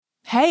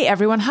Hey,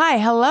 everyone. Hi.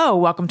 Hello.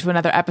 Welcome to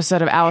another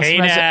episode of Alice. Hey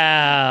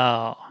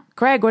now.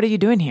 Greg, what are you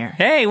doing here?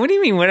 Hey, what do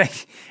you mean?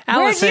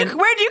 Allison,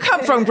 Where'd you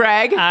come from,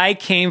 Greg? I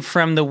came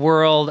from the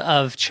world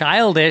of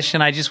Childish,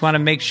 and I just want to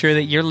make sure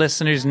that your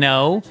listeners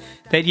know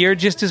that you're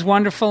just as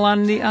wonderful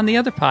on the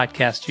other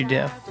podcast you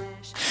do.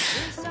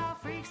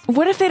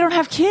 What if they don't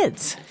have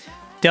kids?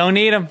 Don't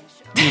need them.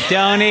 You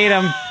don't need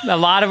them. A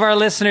lot of our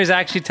listeners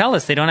actually tell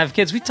us they don't have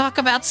kids. We talk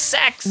about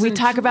sex. We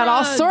talk about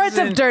all sorts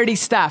of dirty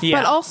stuff, Yeah.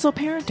 but also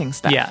parenting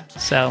stuff. Yeah,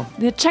 so.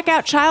 Check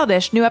out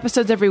Childish. New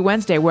episodes every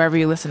Wednesday, wherever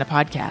you listen to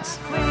podcasts.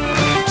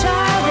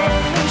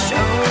 Childish,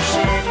 oh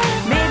shit,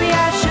 maybe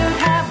I should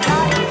have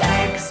got you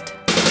fixed.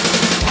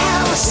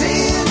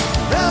 Allison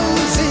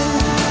Rosen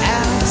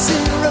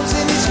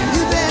is your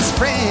new best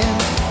friend.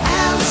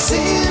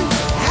 Allison,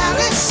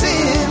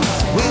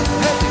 with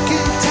her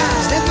good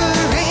times never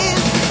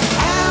end.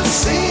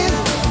 Allison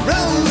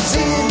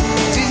Rosen,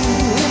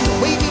 doing the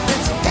wavy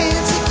pencil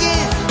dance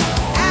again.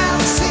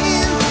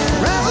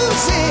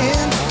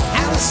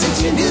 Allison's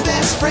your new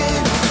best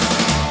friend.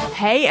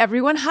 Hey,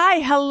 everyone. Hi.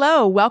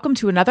 Hello. Welcome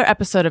to another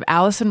episode of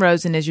Allison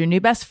Rosen is your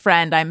new best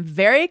friend. I'm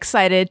very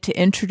excited to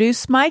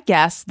introduce my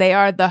guests. They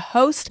are the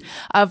host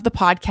of the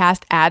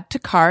podcast Add to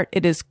Cart.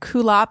 It is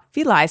Kulap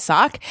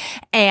Vilaysack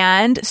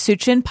and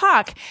Suchin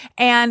Pak.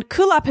 And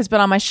Kulap has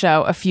been on my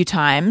show a few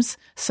times,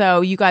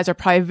 so you guys are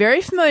probably very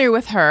familiar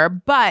with her,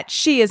 but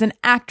she is an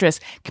actress,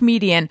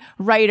 comedian,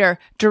 writer,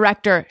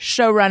 director,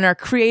 showrunner,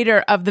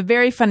 creator of the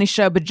very funny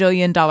show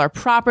Bajillion Dollar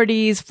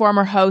Properties,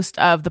 former host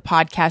of the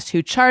podcast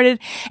Who Charted,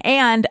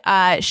 and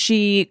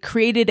she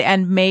created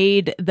and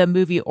made the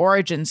movie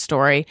Origin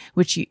Story,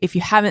 which if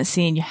you haven't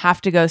seen, you have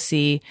to go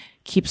see.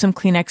 Keep some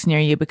Kleenex near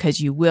you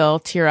because you will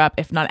tear up,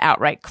 if not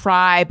outright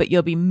cry, but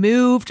you'll be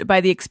moved by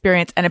the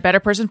experience and a better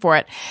person for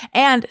it.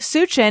 And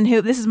Suchin,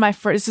 who this is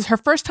her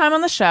first time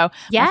on the show.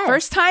 Yes. My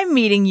first time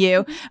meeting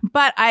you,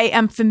 but I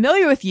am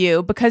familiar with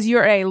you because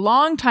you're a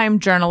longtime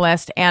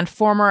journalist and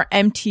former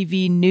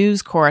MTV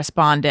news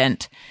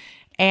correspondent.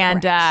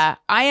 And I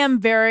am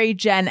very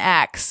Gen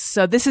X,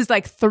 so this is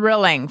like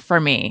thrilling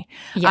for me.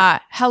 Yeah.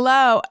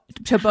 Hello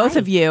to both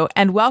of you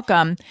and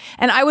welcome.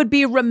 And I would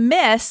be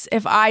remiss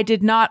if I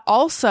did not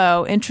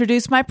also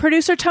introduce my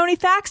producer, Tony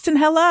Thaxton.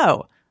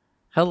 Hello.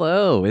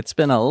 Hello. It's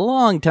been a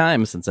long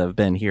time since I've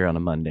been here on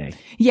a Monday.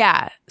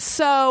 Yeah.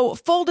 So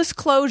full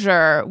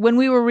disclosure, when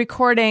we were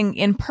recording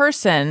in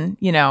person,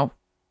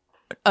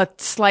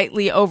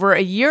 slightly over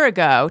a year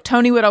ago,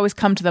 Tony would always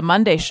come to the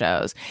Monday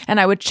shows and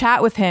I would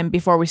chat with him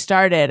before we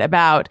started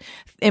about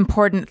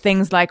important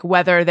things like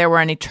whether there were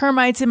any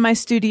termites in my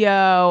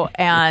studio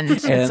and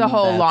it's a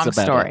whole long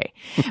story.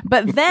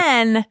 But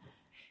then,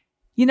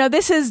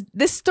 this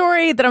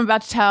story that I'm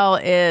about to tell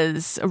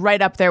is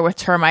right up there with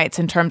termites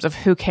in terms of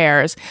who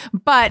cares.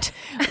 But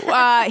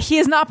he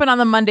has not been on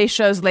the Monday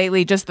shows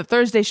lately, just the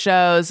Thursday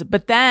shows.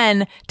 But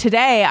then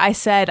today I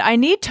said, I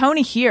need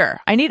Tony here.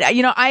 I need,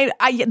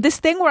 this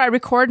thing where I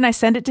record and I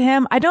send it to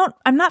him.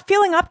 I'm not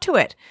feeling up to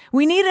it.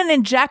 We need an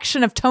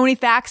injection of Tony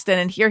Thaxton,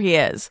 and here he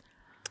is.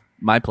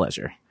 My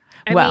pleasure.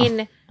 I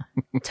mean,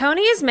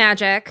 Tony is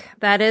magic.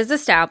 That is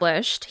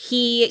established.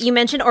 You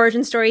mentioned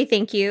Origin Story.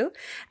 Thank you.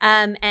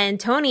 And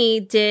Tony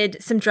did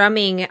some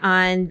drumming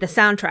on the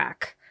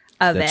soundtrack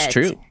of it. That's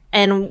true.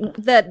 And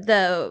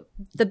the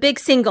big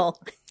single,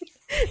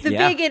 the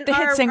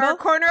hit single? our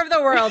corner of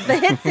the world, the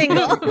hit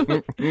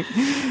single.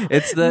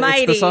 It's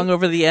the song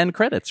over the end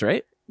credits,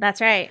 right? That's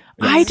right.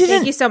 I didn't-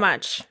 Thank you so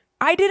much.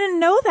 I didn't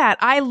know that.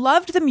 I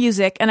loved the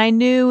music and I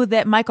knew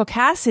that Michael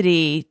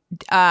Cassidy,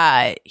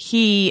 oh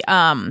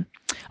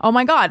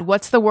my God,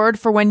 what's the word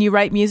for when you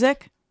write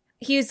music?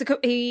 He was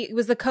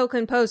the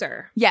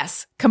co-composer.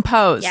 Yes,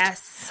 composed.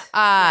 Yes.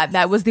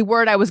 That was the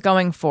word I was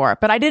going for.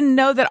 But I didn't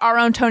know that our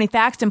own Tony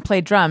Thaxton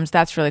played drums.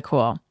 That's really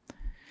cool.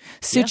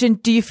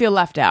 Suchin, do you feel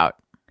left out?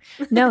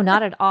 No,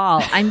 not at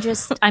all. I'm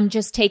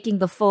just taking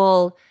the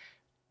full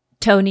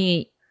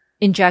Tony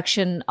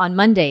injection on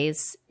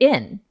Mondays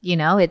in,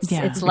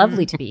 it's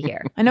lovely to be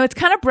here. I know it's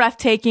kind of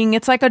breathtaking.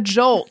 It's like a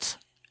jolt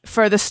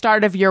for the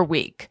start of your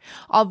week.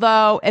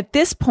 Although at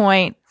this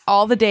point,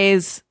 all the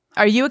days,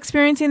 are you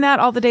experiencing that?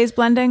 All the days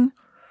blending?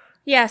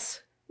 Yes.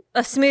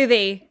 A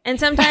smoothie. And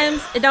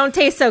sometimes it don't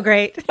taste so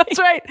great. That's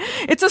right.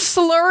 It's a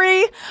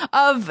slurry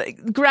of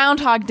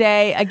Groundhog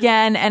Day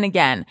again and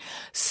again.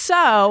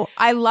 So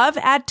I love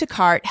Add to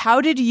Cart.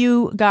 How did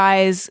you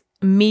guys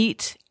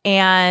meet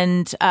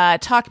and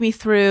talk me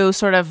through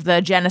sort of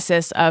the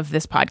genesis of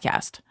this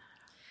podcast?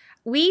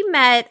 We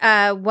met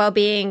while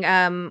being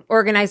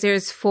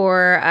organizers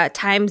for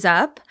Time's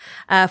Up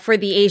for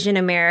the Asian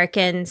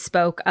American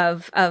spoke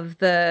of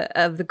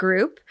the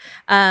group,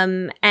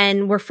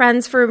 and we're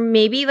friends for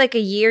maybe like a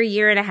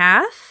year and a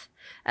half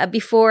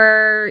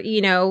before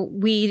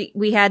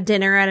we had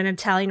dinner at an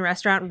Italian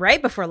restaurant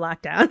right before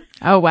lockdown.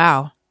 Oh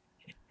wow!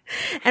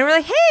 And we're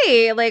like,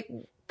 hey, like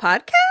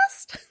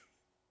podcast.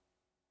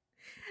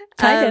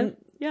 Kind of.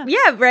 Yeah.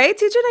 Yeah, right,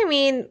 Suchin? I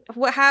mean,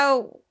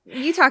 how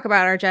you talk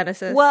about our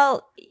genesis?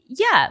 Well,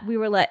 yeah, we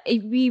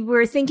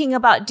were thinking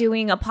about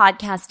doing a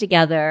podcast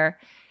together.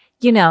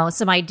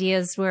 some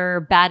ideas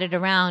were batted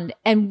around,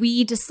 and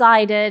we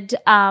decided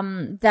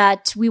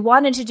that we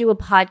wanted to do a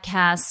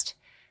podcast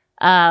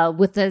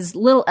with as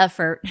little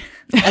effort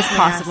as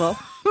possible.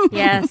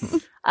 Yes.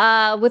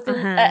 With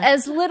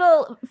as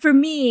little, for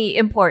me,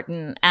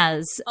 important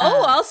as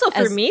Also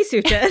for me,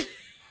 Suchin.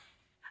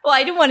 Well,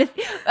 I didn't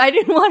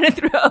want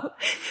to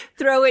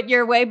throw it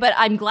your way, but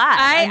I'm glad.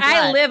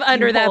 I live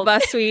under that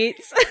bus,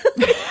 Sweets.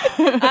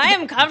 I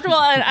am comfortable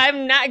and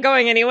I'm not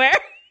going anywhere.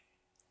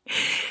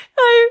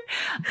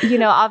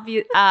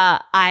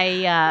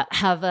 I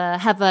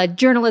have a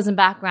journalism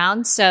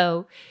background,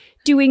 so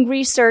doing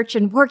research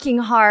and working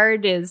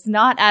hard is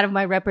not out of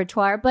my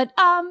repertoire, but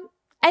I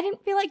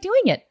didn't feel like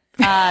doing it.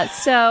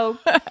 So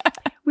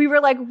we were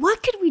like,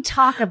 what could we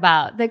talk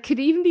about that could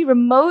even be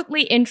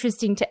remotely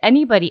interesting to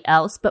anybody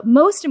else, but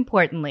most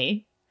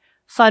importantly,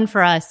 fun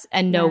for us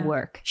and no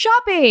work?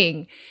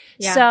 Shopping.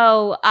 Yeah.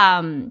 So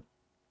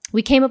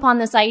we came upon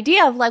this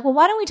idea of like, well,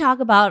 why don't we talk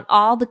about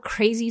all the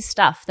crazy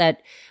stuff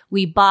that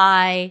we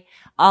buy,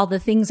 all the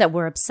things that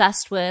we're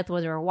obsessed with,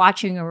 whether we're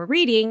watching or we're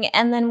reading,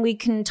 and then we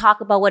can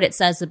talk about what it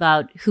says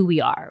about who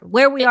we are,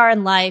 where we are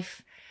in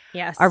life,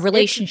 our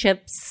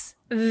relationships.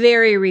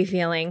 Very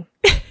revealing.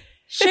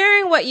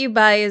 Sharing what you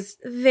buy is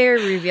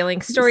very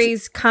revealing.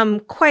 Stories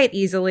come quite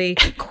easily.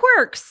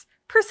 Quirks,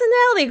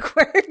 personality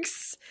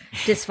quirks,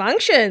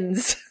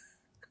 dysfunctions,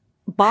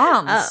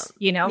 bombs.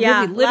 really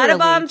literally, a lot of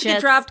bombs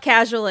get dropped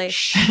casually.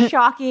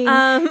 Shocking,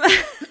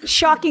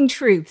 shocking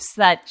truths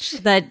that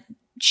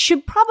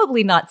should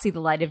probably not see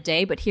the light of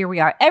day. But here we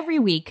are every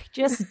week,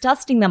 just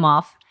dusting them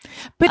off.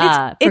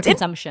 But it's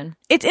consumption.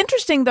 It's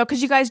interesting though,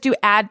 because you guys do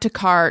add to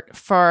cart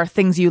for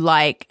things you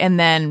like and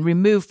then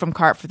remove from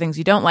cart for things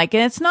you don't like.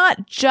 And it's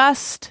not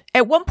just,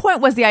 at one point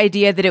was the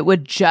idea that it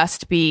would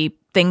just be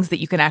things that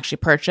you can actually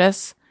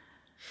purchase.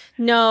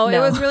 No, it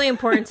was really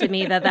important to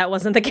me that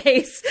wasn't the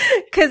case,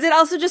 because it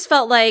also just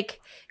felt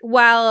like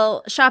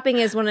while shopping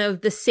is one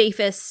of the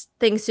safest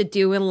things to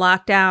do in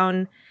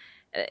lockdown,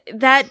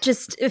 that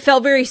just, it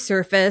felt very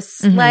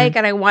surface like,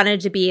 and I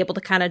wanted to be able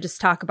to kind of just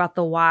talk about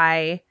the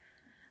why.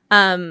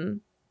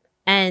 And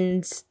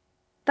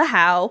the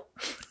how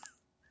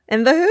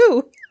and the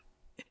who.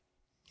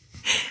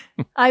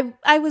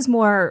 I was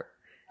more,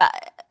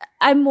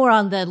 I'm more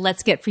on the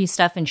let's get free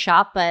stuff and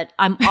shop, but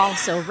I'm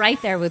also right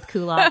there with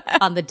Kulap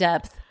on the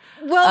depth.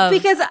 Well,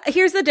 because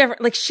here's the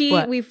difference. Like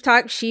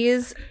she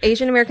is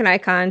Asian American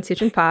icon,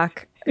 Suchin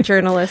Pak,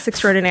 journalist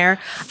extraordinaire.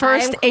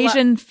 First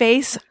Asian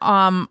face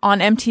on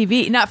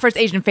MTV. Not first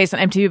Asian face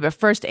on MTV, but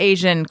first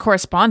Asian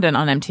correspondent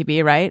on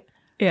MTV, right?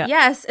 Yeah.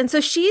 Yes. And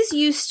so she's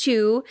used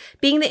to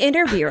being the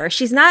interviewer.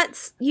 She's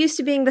not used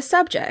to being the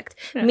subject.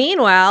 Yeah.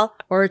 Meanwhile,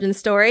 origin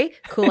story,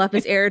 Kulap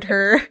has aired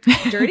her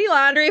dirty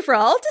laundry for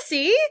all to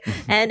see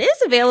and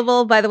is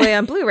available, by the way,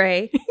 on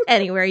Blu-ray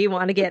anywhere you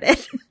want to get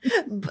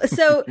it.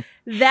 So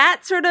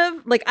that sort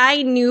of, like,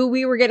 I knew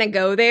we were going to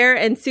go there,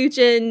 and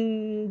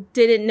Suchin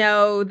didn't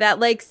know that,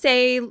 like,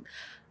 say,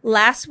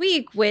 last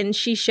week when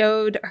she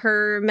showed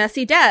her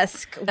messy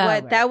desk,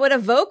 that would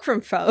evoke from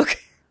folk.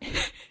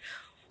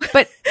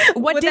 But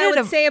what did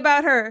it say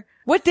about her?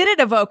 What did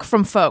it evoke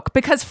from folk?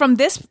 Because from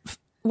this,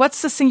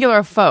 what's the singular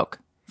of folk?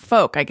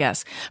 Folk, I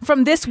guess.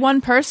 From this one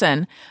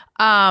person,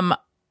 I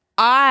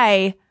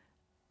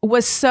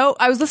was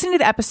listening to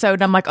the episode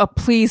and I'm like, oh,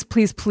 please,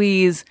 please,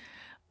 please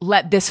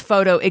let this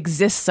photo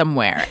exist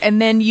somewhere. And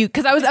then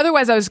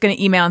otherwise I was going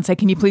to email and say,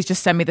 can you please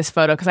just send me this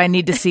photo? Because I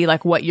need to see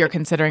like what you're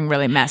considering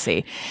really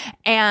messy.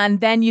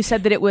 And then you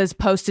said that it was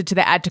posted to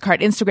the Add to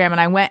Cart Instagram,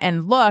 and I went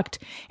and looked,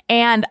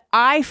 and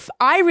I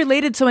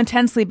related so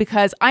intensely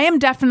because I am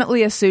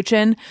definitely a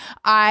Suchin.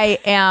 I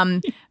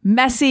am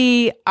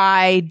messy.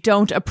 I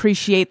don't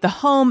appreciate the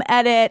home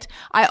edit.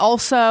 I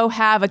also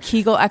have a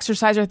Kegel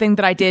exerciser thing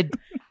that I did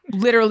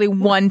literally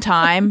one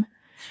time.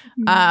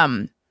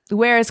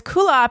 Whereas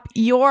Kulap,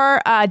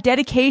 your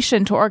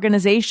dedication to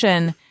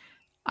organization,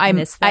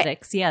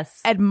 aesthetics,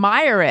 yes,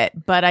 admire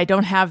it, but I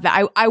don't have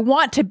that. I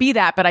want to be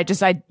that, but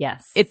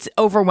it's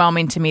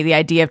overwhelming to me, the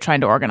idea of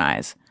trying to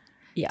organize.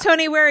 Yeah.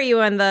 Tony, where are you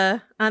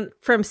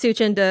from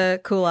Suchin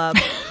to Kulap?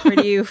 Where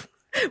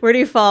do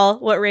you fall?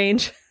 What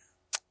range?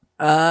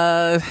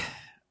 I'm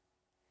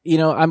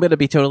going to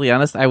be totally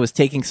honest. I was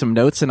taking some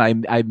notes and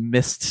I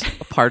missed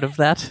a part of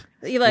that.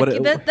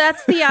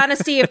 That's the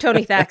honesty of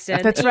Tony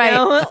Thaxton. That's right.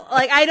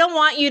 Like, I don't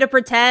want you to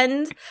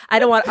pretend. I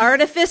don't want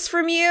artifice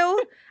from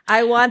you.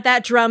 I want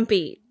that drum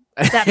beat,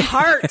 that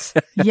heart.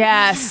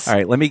 Yes. All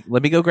right. Let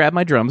me go grab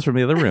my drums from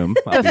the other room.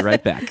 I'll be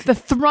right back. The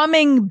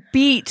thrumming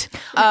beat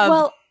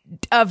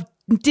of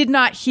did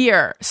not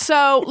hear.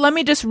 So let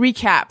me just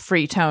recap for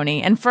you,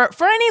 Tony, and for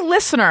any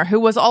listener who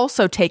was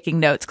also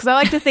taking notes, because I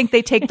like to think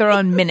they take their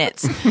own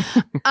minutes.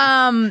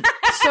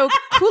 So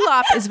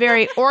Kulap is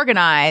very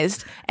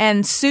organized,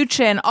 and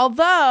Suchin,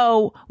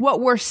 although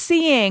what we're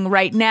seeing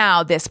right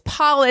now, this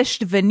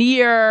polished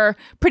veneer,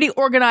 pretty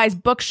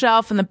organized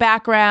bookshelf in the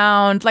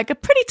background, like a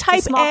pretty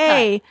type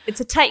A. Cut. It's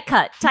a tight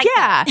cut.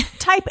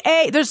 Type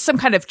A. There's some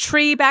kind of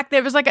tree back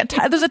there. There's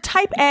a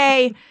type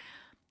A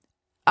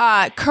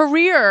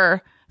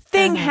career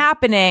thing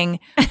happening,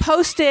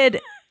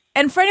 posted.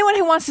 And for anyone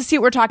who wants to see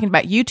what we're talking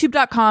about,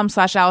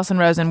 youtube.com/Allison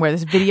Rosen, where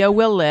this video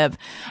will live,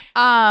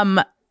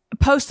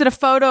 posted a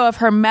photo of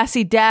her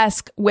messy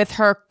desk with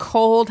her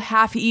cold,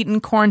 half-eaten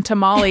corn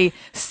tamale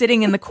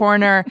sitting in the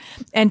corner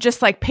and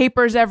just like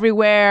papers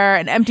everywhere,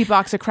 an empty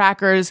box of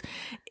crackers.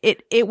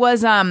 It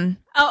was, Allison,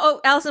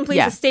 please,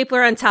 Yeah. a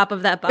stapler on top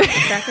of that box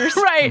of crackers.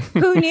 right.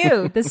 Who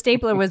knew the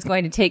stapler was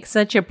going to take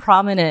such a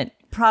prominent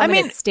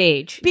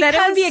stage? That it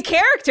would be a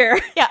character.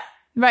 Yeah.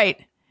 Right.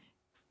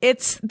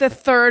 It's the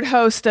third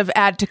host of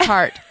Add to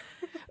Cart.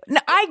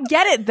 Now, I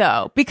get it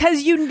though,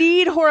 because you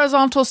need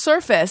horizontal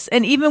surface.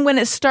 And even when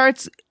it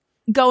starts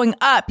going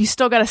up, you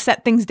still got to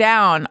set things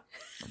down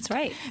That's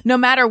right. no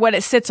matter what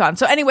it sits on.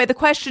 So anyway, the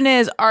question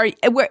is, are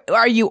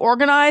you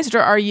organized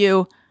or are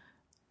you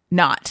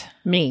not?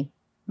 Me.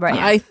 Right.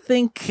 I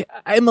think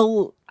I'm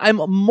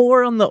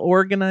more on the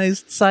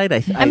organized side.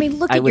 I mean,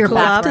 look I at would your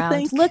love to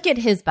background. think. Look at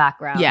his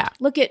background. Yeah.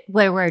 Look at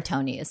where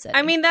Tony is sitting.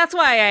 I mean, that's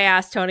why I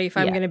asked Tony if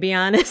I'm Yeah. going to be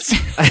honest.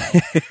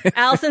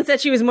 Allison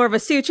said she was more of a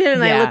Suchin,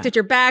 and I Yeah. looked at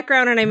your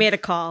background and I made a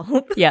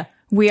call. yeah.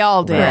 We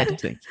all did. I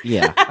think.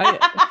 Yeah,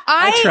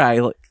 I try.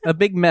 Look, a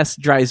big mess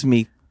drives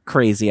me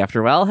crazy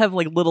after a while. I'll have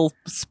like little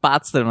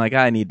spots that I'm like,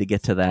 I need to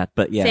get to that.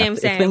 But yeah, Same, if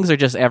same. things are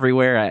just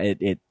everywhere,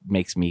 it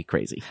makes me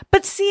crazy.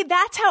 But see,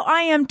 that's how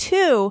I am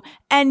too.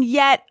 And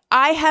yet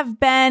I have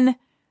been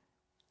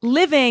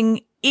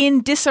living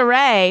in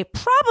disarray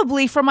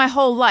probably for my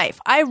whole life.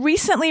 I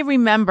recently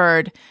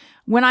remembered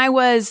when I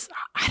was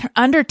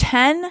under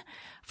 10,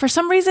 for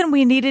some reason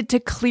we needed to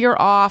clear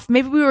off.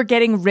 Maybe we were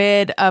getting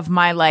rid of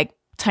my like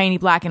tiny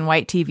black and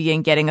white TV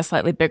and getting a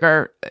slightly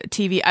bigger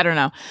TV. I don't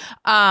know.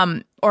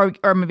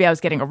 Or maybe I was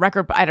getting a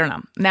record, but I don't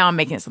know. Now I'm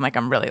making it sound like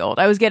I'm really old.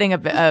 I was getting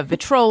a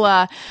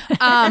Victrola.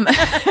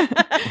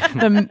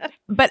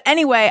 But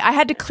anyway, I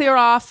had to clear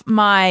off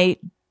my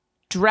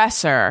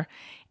dresser,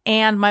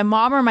 and my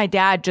mom or my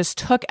dad just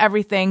took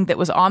everything that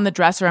was on the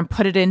dresser and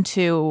put it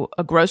into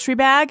a grocery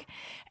bag.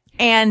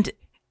 And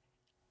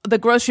the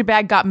grocery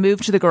bag got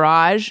moved to the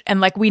garage, and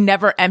like we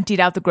never emptied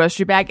out the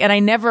grocery bag. And I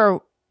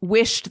never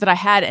wished that I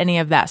had any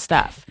of that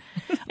stuff.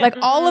 Like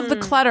all of the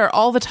clutter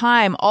all the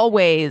time,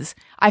 always.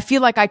 I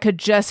feel like I could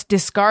just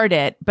discard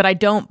it, but I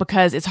don't,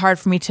 because it's hard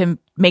for me to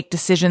make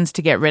decisions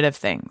to get rid of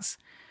things.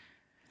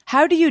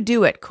 How do you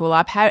do it,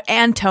 Kulop?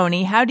 And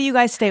Tony, how do you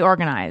guys stay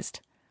organized?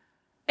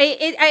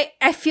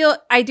 I feel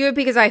I do it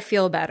because I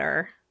feel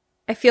better.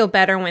 I feel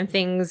better when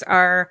things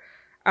have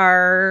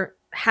a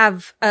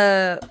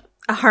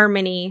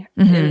harmony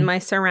in my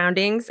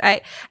surroundings.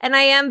 I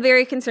am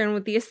very concerned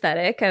with the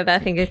aesthetic. I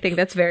think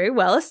that's very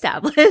well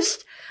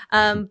established.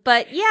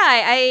 But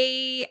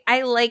yeah,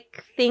 I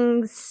like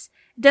things.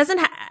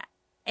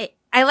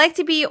 I like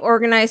to be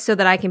organized so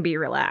that I can be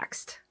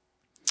relaxed.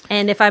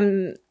 And if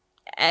I'm,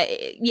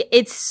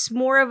 it's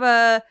more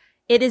of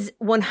it is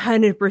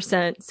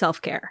 100%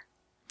 self-care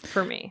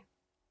for me.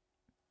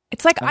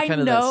 It's like I'm I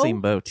kind of that know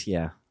same boat.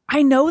 Yeah.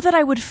 I know that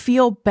I would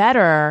feel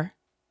better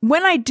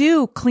when I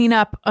do clean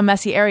up a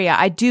messy area.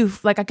 I do,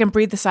 like, I can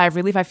breathe a sigh of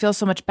relief. I feel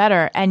so much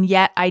better, and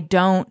yet I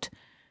don't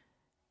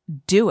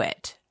do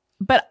it.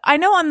 But I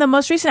know on the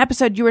most recent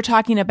episode you were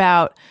talking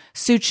about,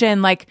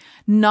 Suchin, like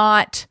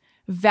not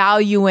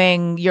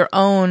valuing your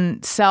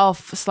own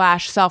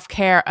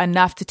self/self-care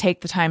enough to take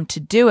the time to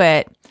do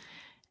it.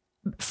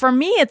 For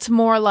me, it's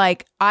more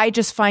like I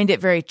just find it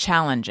very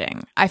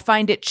challenging. I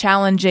find it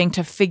challenging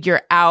to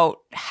figure out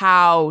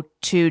how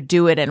to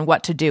do it and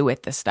what to do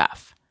with the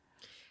stuff.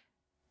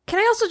 Can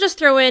I also just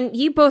throw in,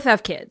 you both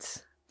have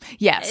kids.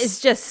 Yes.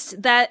 It's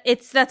just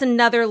that's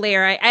another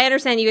layer. I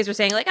understand you guys are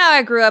saying like, oh,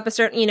 I grew up a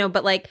certain,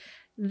 but like,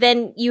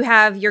 then you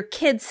have your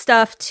kids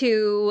stuff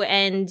too,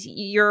 and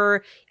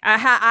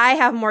I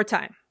have more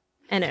time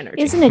and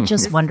energy. Isn't it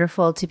just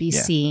wonderful to be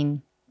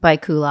seen by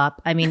Kulop?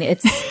 I mean,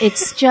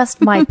 it's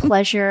just my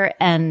pleasure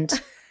and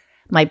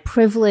my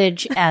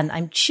privilege, and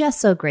I'm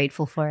just so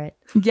grateful for it.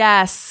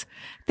 Yes.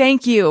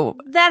 Thank you.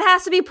 That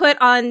has to be put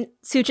on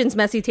Suchin's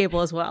messy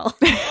table as well.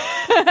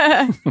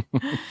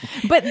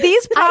 But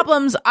these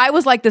problems, I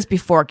was like this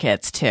before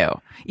kids too,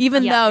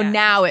 even though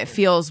now it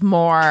feels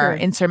more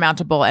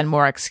insurmountable and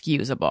more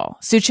excusable.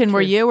 Suchin,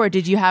 were you, or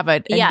did you have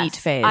a neat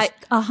phase?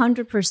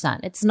 100%.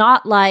 It's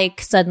not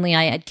like suddenly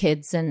I had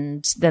kids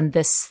and then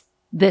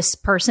this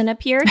person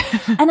appeared.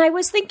 And I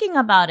was thinking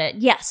about it.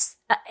 Yes.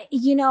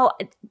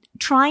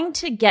 Trying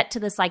to get to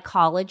the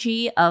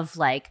psychology of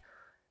like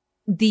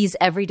these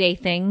everyday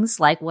things,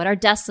 like what our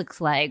desks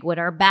look like, what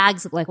our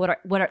bags look like, what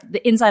are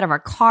the inside of our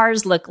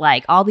cars look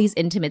like, all these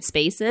intimate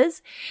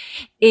spaces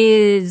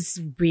is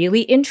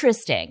really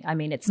interesting. I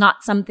mean, it's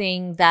not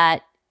something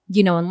that,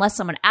 unless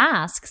someone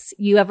asks,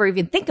 you ever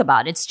even think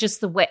about. It's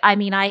just the way, I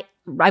mean,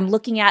 I'm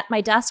looking at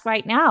my desk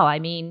right now. I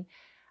mean,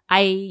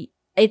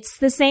 it's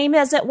the same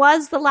as it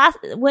was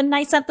when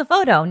I sent the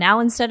photo. Now,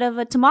 instead of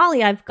a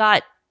tamale, I've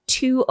got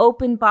 2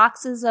 open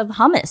boxes of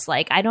hummus.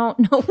 Like, I don't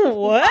know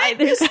why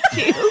there's 2.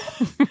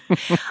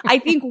 I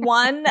think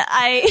one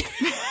I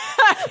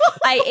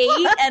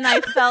ate and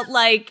I felt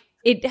like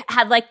it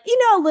had like,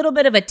 a little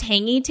bit of a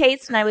tangy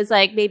taste. And I was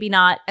like, maybe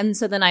not. And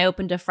so then I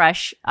opened a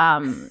fresh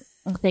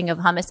thing of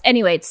hummus.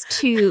 Anyway, it's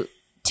too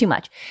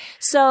much.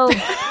 So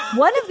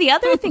one of the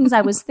other things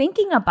I was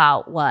thinking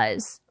about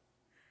was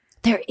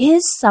there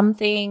is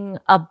something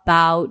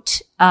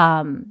about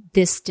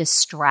this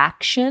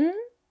distraction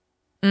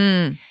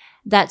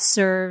that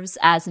serves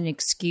as an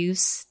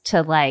excuse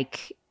to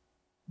like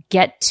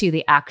get to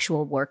the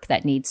actual work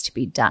that needs to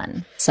be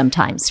done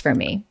sometimes for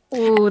me.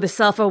 Ooh, the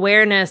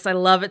self-awareness. I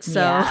love it so.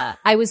 Yeah.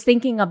 I was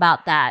thinking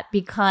about that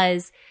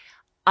because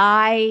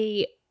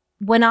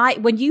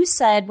when you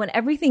said when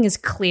everything is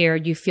clear,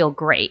 you feel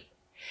great.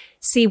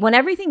 See, when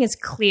everything is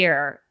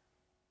clear,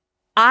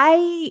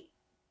 it's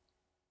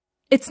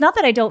not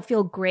that I don't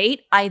feel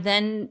great. I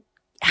then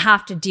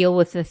have to deal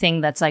with the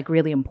thing that's like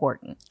really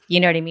important. You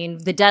know what I mean?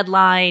 The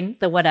deadline,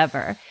 the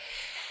whatever.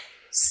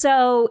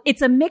 So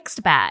it's a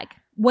mixed bag.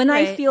 When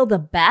I feel the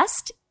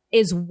best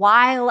is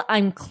while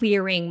I'm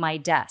clearing my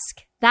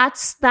desk.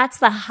 That's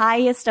the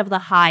highest of the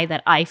high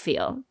that I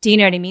feel. Do you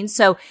know what I mean?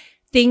 So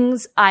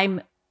things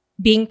I'm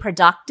being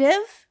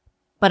productive,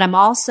 but I'm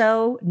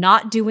also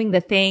not doing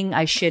the thing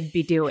I should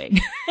be doing.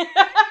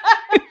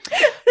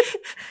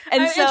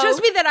 And so, it shows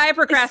me that I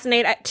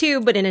procrastinate too,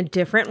 but in a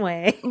different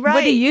way. Right.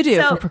 What do you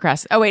do for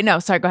procrastinate? Oh, wait, no,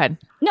 sorry, go ahead.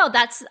 No,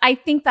 I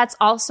think that's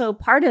also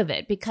part of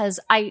it because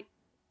I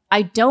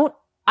don't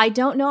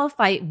know if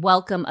I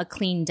welcome a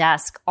clean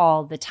desk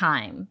all the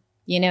time.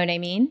 You know what I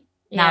mean?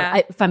 Yeah.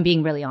 Now, if I'm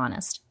being really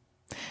honest.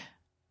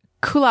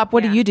 Kulap,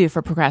 what do you do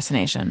for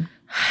procrastination?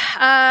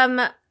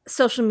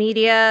 Social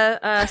media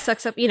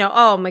sucks up.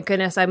 Oh my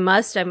goodness, I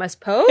must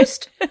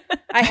post.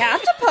 I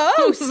have to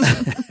post.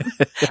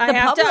 I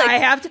have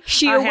to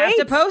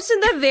post in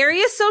the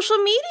various social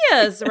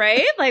medias,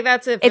 right? Like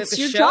that's if it's a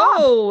your show,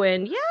 job.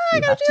 and I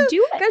got to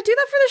do it. Got to do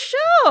that for the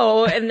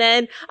show, and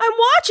then I'm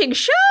watching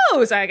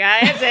shows. I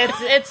guys,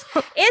 it's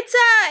my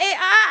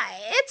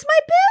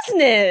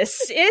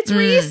business. It's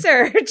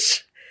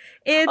research.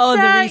 It's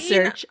the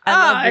research. I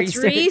love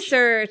research. It's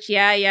research.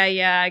 Yeah.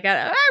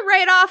 I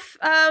write off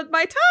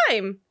my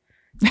time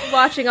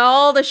watching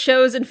all the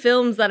shows and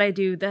films that I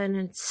do. Then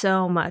it's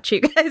so much, you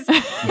guys.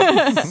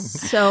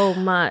 So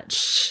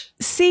much.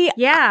 See,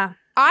 yeah.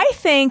 I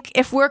think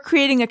if we're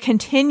creating a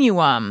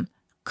continuum,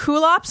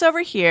 Kulop's over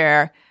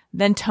here,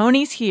 then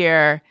Tony's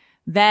here,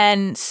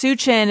 then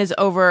Suchin is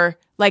over.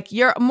 Like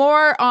you're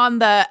more on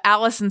the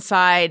Allison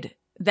side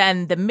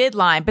than the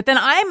midline, but then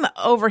I'm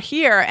over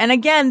here. And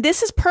again,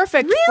 this is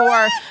perfect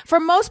for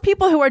most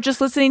people who are just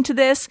listening to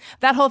this.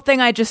 That whole thing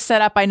I just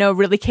set up, I know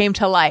really came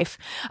to life,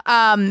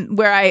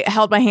 where I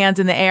held my hands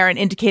in the air and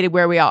indicated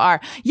where we all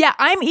are. Yeah,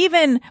 I'm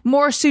even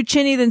more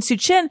Suchini than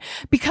Suchin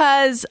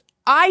because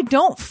I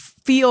don't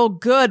feel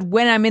good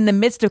when I'm in the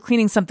midst of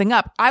cleaning something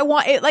up.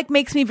 It like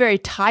makes me very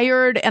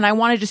tired and I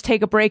want to just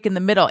take a break in the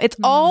middle. It's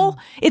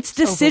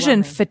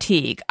decision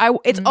fatigue.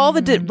 It's all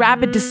the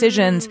rapid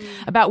decisions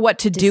about what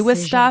to do with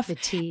stuff.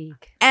 Fatigue.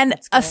 And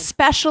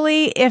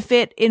especially if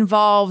it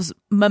involves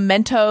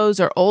mementos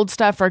or old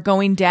stuff or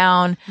going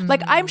down.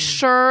 Like I'm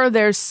sure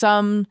there's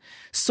some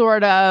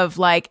sort of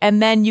like,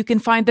 and then you can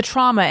find the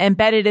trauma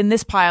embedded in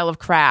this pile of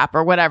crap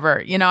or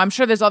whatever. I'm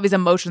sure there's all these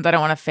emotions I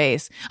don't want to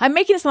face. I'm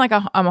making it sound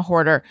like I'm a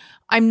hoarder.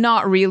 I'm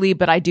not really,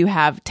 but I do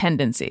have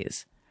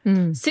tendencies.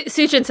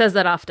 Suchin says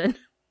that often.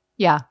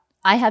 Yeah,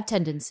 I have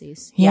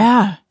tendencies.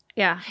 Yeah.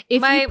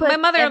 If my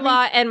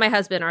mother-in-law and my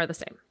husband are the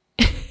same.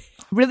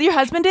 Really? Your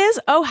husband is?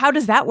 Oh, how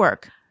does that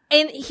work?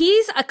 And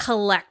he's a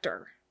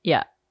collector.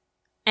 Yeah.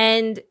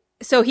 And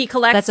so he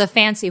collects. That's a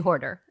fancy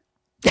hoarder.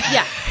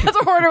 Yeah. That's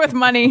a hoarder with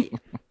money.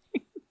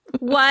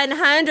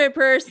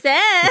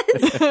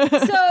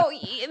 100%. So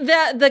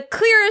the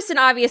clearest and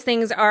obvious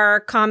things are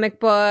comic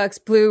books,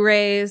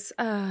 Blu-rays,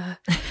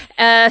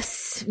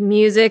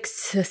 music,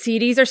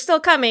 CDs are still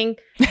coming.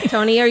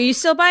 Tony, are you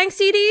still buying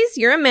CDs?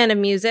 You're a man of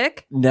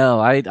music. No,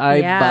 I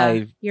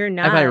buy. You're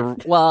not.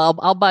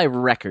 I'll buy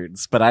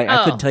records, but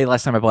I couldn't tell you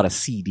last time I bought a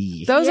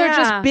CD. Those are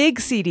just big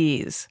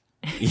CDs.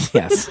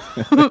 Yes.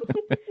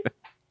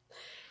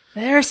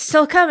 They're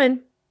still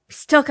coming.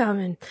 Still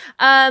coming.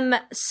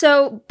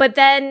 But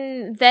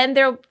then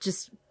there'll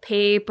just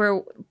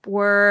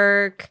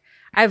paperwork.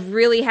 I've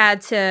really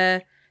had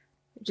to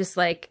just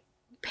like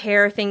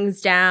pare things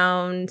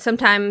down.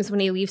 Sometimes when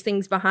he leaves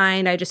things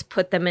behind, I just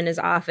put them in his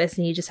office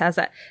and he just has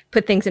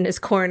put things in his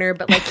corner.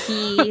 But like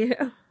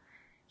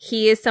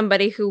he is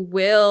somebody who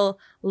will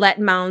let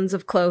mounds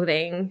of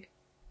clothing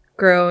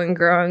grow and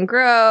grow and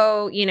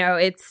grow.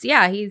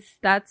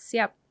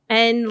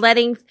 And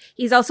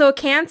he's also a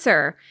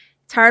Cancer.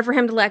 It's hard for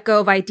him to let go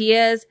of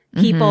ideas,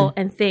 people,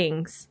 and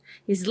things.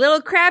 His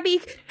little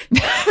crabby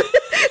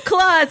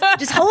claws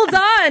just holds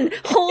on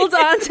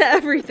to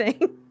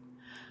everything.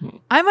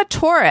 I'm a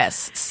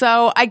Taurus,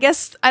 so I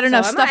guess, I don't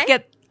know, oh,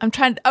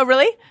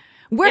 really?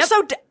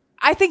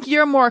 I think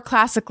you're more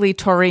classically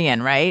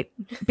Taurian, right?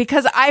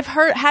 Because I've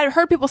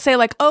heard people say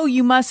like, oh,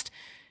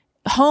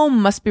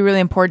 home must be really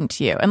important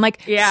to you. And like,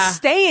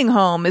 staying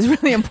home is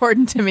really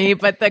important to me,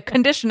 but the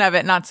condition of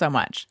it, not so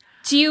much.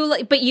 Do you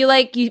like? But you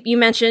like you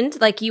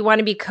mentioned like you want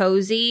to be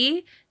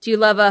cozy. Do you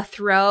love a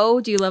throw?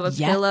 Do you love a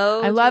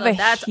pillow? I love a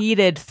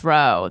heated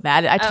throw.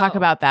 That I talk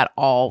about that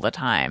all the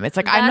time. It's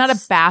like I'm not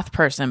a bath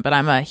person, but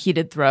I'm a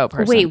heated throw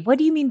person. Wait, what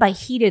do you mean by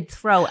heated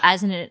throw?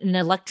 As in an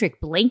electric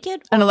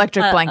blanket? An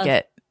electric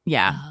blanket.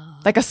 Yeah.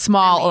 Like a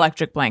small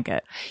electric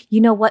blanket.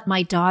 You know what?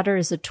 My daughter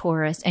is a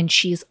Taurus and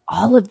she's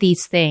all of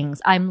these things.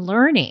 I'm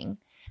learning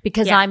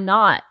because I'm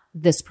not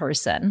this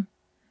person.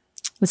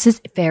 This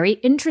is very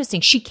interesting.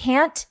 She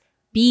can't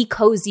be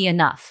cozy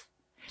enough.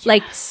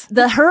 Like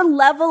her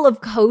level of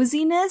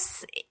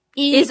coziness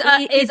is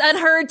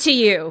unheard to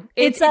you.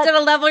 It's at a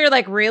level you're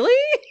like, really?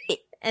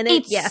 And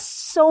it's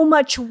so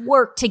much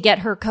work to get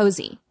her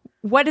cozy.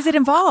 What does it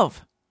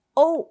involve?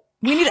 Oh,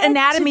 we need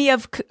anatomy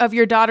of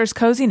your daughter's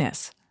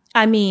coziness.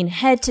 I mean,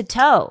 head to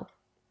toe,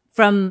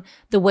 from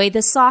the way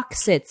the sock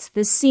sits,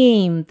 the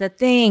seam, the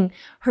thing,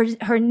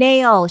 her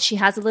nail. She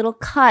has a little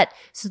cut,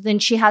 so then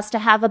she has to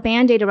have a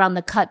Band-Aid around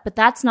the cut, but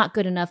that's not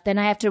good enough. Then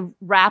I have to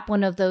wrap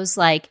one of those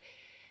like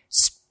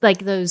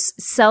those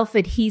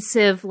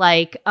self-adhesive,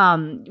 like,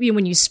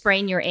 when you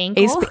sprain your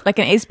ankle. Like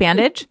an ace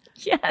bandage?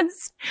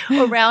 Yes.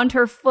 Around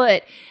her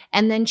foot.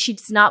 And then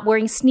she's not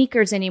wearing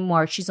sneakers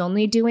anymore. She's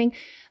only doing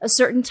a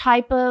certain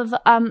type of,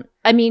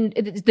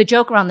 the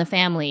joke around the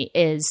family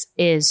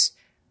is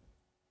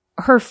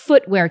her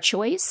footwear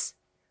choice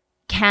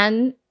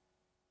can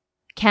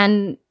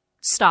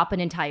stop an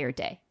entire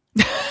day.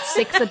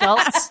 6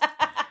 adults.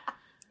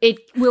 It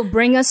will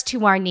bring us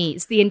to our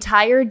knees. The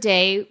entire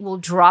day will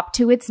drop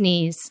to its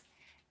knees,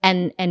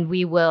 and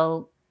we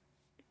will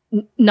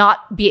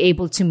not be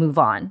able to move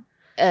on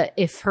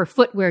if her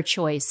footwear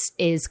choice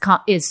is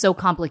so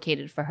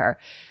complicated for her.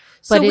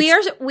 But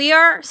so we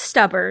are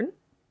stubborn,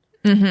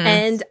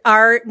 and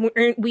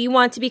we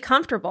want to be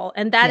comfortable,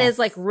 and that is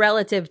like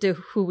relative to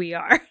who we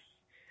are,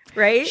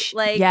 right?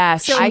 Like,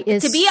 yes, so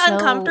to be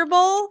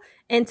uncomfortable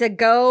and to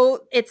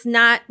go, it's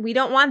not. We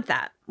don't want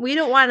that. We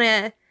don't want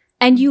to.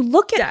 And you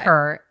look at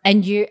her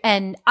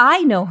and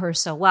I know her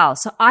so well.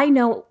 So I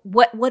know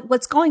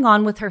what's going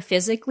on with her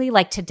physically.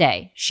 Like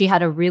today, she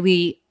had a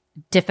really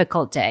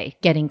difficult day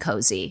getting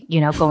cozy,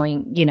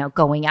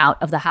 going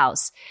out of the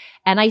house.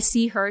 And I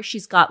see her,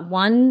 she's got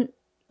one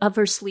of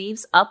her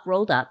sleeves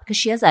rolled up because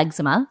she has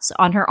eczema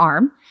on her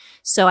arm.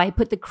 So I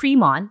put the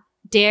cream on,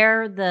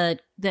 dare the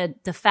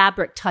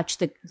fabric touch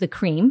the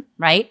cream,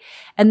 right?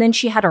 And then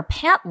she had her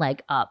pant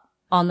leg up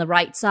on the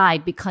right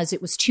side because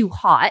it was too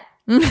hot.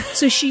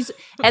 So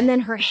and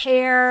then her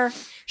hair,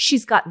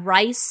 she's got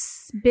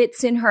rice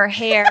bits in her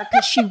hair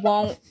because she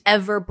won't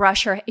ever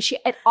brush her.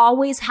 It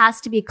always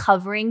has to be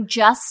covering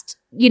just,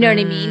 you know what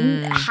I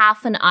mean?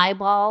 Half an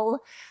eyeball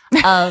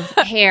of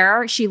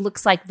hair. She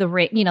looks like the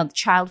ring, the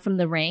child from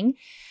The Ring.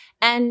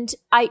 And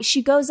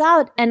she goes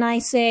out and I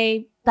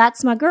say,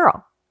 that's my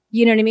girl.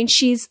 You know what I mean?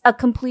 She's a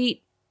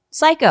complete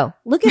psycho.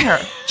 Look at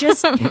her,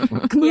 just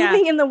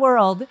moving in the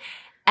world.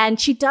 And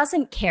she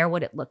doesn't care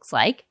what it looks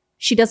like.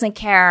 She doesn't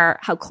care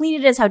how clean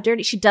it is, how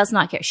dirty. She does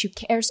not care. She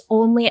cares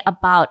only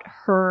about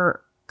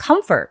her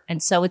comfort.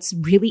 And so it's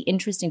really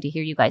interesting to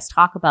hear you guys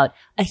talk about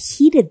a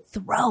heated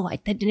throw.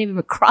 That didn't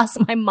even cross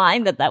my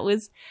mind that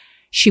was,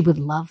 she would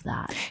love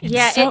that.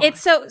 It's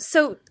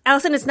so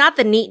Allison, it's not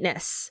the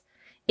neatness.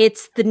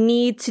 It's the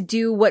need to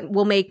do what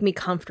will make me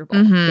comfortable.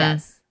 Mm-hmm.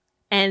 Yes.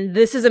 And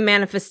this is a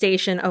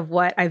manifestation of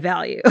what I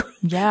value.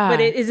 Yeah. But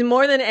it is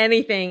more than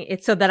anything,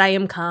 it's so that I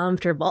am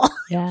comfortable.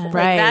 Yeah.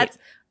 Right.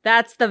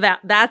 That's the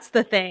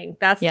thing.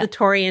 That's the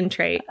Taurian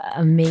trait.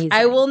 Amazing.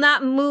 I will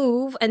not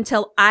move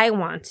until I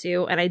want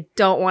to, and I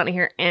don't want to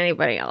hear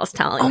anybody else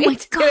telling me. Oh my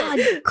God.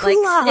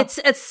 Cool.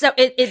 It's so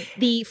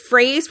the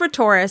phrase for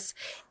Taurus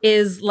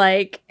is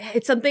like,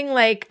 it's something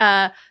like,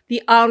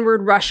 the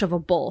onward rush of a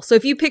bull. So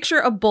if you picture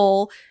a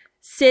bull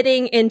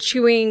sitting and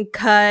chewing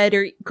cud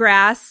or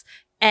grass,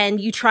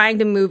 and you trying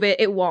to move it,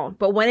 it won't.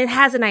 But when it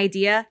has an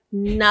idea,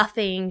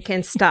 nothing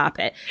can stop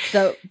it.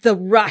 The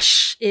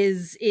rush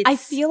is, I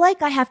feel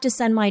like I have to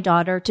send my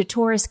daughter to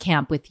Taurus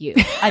camp with you.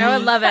 I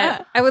would love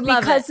it. I would love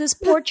it. Because this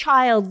poor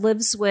child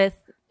lives with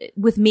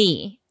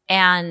me,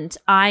 and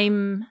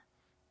I'm,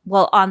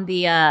 on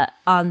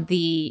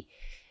the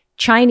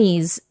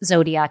Chinese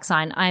zodiac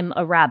sign, I'm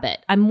a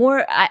rabbit.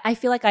 I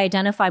feel like I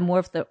identify more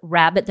with the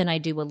rabbit than I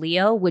do a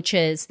Leo, which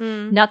is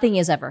nothing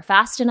is ever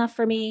fast enough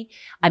for me.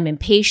 I'm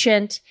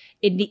impatient.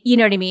 You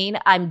know what I mean?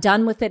 I'm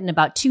done with it in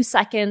about 2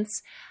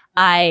 seconds.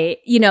 I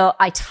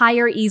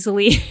tire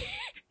easily.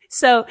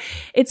 So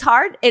it's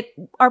hard.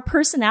 Our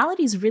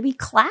personalities really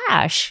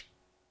clash.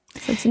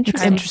 So it's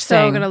interesting. I'm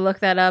so going to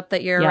look that up,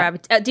 that you're a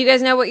rabbit. Do you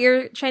guys know what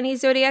your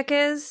Chinese zodiac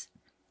is?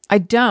 I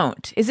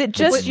don't. Is it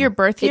just your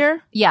birth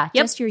year?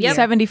 Just your year.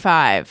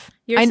 75.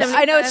 I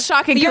know it's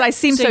shocking because I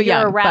seem so young.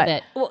 You're a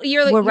rabbit. Well,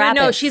 you're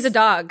rabbits. No, she's a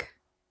dog.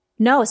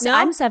 No,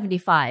 I'm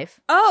 75.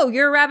 Oh,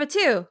 you're a rabbit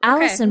too.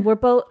 Allison, okay. we're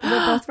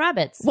both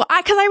rabbits. Well,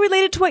 because I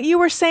related to what you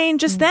were saying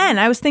just then.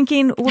 I was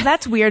thinking, well,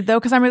 that's weird though,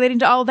 because I'm relating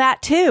to all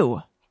that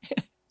too.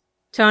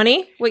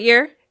 Tony, what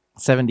year?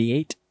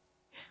 78.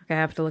 Okay, I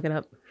have to look it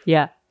up.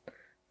 Yeah.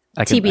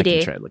 I can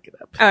TBD. try to look it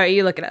up. All right,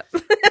 you look it up.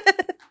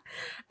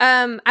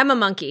 I'm a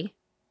monkey,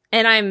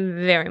 and I'm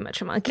very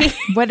much a monkey.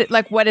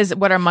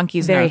 What are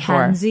monkeys Very known for?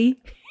 handsy.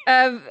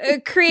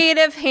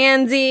 Creative,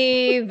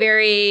 handsy,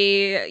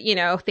 very,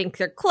 think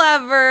they're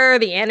clever,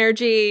 the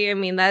energy. I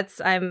mean,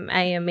 I'm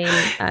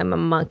a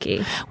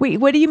monkey. Wait,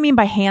 what do you mean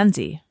by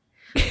handsy?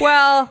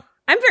 Well,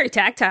 I'm very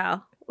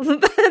tactile.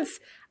 And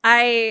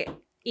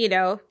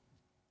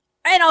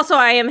also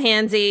I am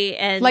handsy,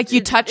 and Like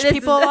you touch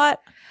people a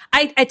lot?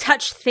 I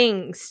touch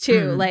things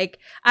too. Like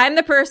I'm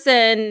the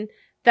person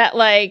that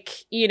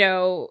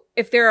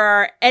if there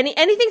are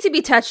anything to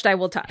be touched, I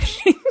will touch.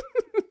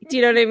 Do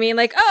you know what I mean?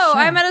 Like,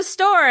 I'm at a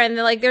store and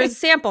there's a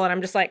sample and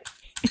I'm just like,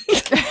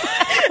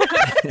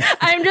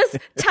 I'm just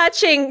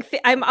touching.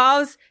 I'm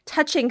always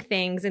touching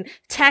things and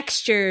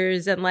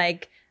textures and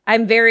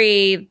I'm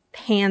very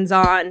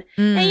hands-on.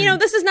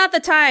 And this is not the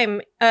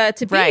time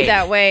to be Right.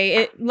 that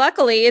way.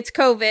 Luckily, it's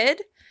COVID,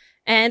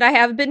 and I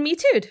have been Me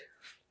Too'd.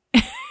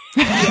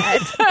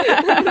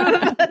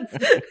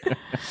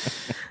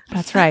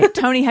 That's right.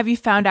 Tony, have you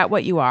found out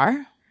what you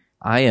are?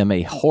 I am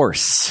a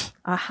horse.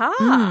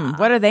 Aha.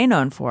 What are they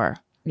known for?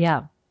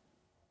 Yeah.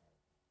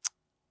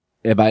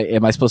 Am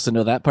I supposed to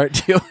know that part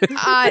too?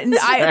 I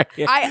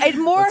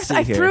Let's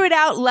see here. threw it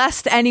out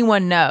lest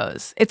anyone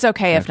knows. It's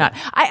okay if not.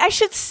 I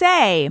should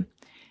say,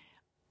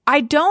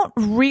 I'm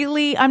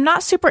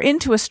not super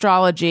into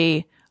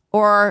astrology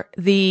or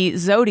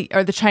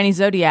the Chinese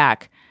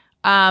zodiac.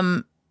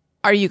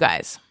 Are you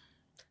guys?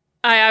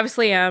 I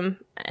obviously am,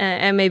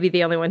 and maybe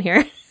the only one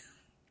here.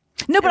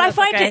 No, but I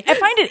find okay.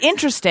 it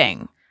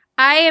interesting.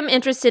 I am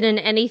interested in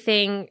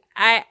anything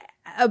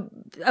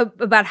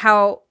about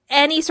how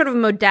any sort of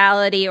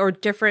modality or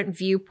different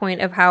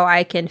viewpoint of how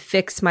I can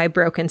fix my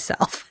broken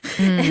self.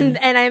 And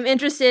I'm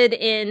interested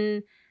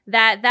in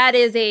that. That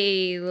is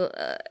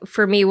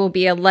for me will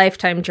be a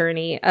lifetime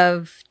journey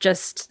of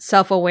just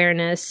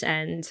self-awareness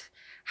and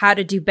how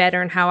to do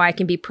better and how I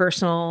can be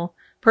personally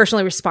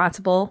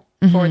responsible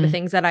for the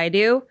things that I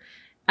do.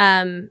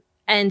 And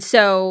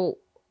so,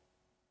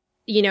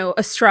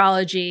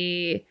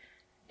 astrology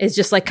is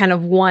just kind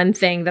of one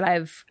thing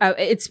that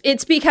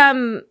it's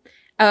become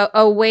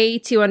a way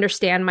to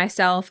understand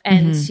myself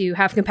and to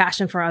have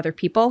compassion for other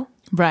people.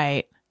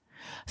 Right.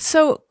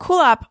 So,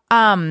 Kulap,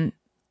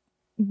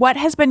 what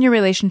has been your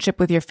relationship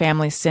with your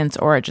family since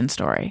Origin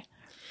Story?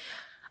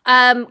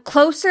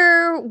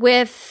 Closer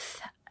with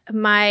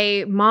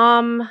my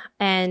mom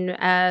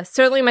and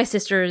certainly my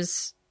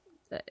sisters.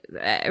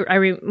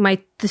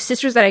 The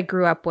sisters that I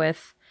grew up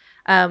with,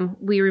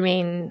 we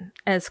remain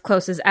as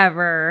close as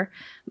ever.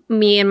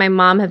 Me and my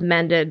mom have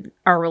mended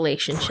our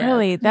relationship.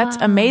 Really? That's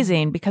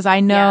amazing because I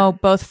know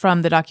both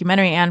from the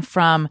documentary and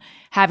from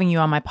having you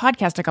on my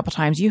podcast a couple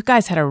times, you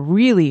guys had a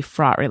really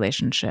fraught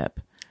relationship.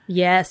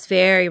 Yes,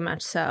 very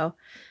much so.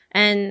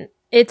 And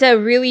it's a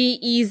really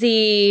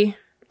easy,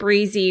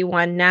 breezy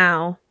one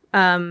now.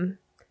 I'm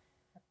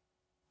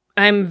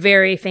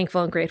very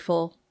thankful and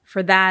grateful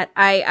for that.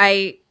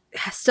 I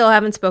still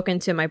haven't spoken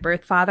to my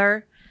birth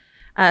father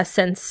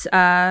since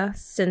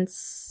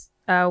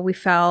we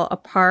fell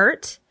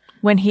apart.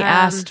 When he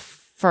asked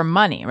for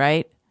money,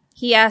 right?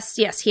 He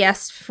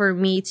asked for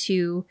me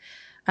to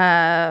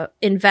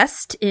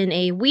invest in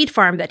a weed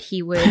farm that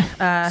he would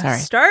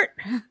start.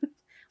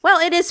 Well,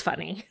 it is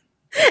funny.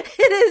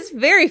 It is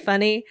very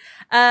funny.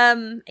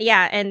 And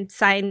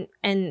sign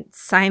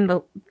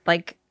the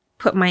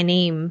put my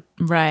name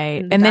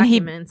Right. in the And then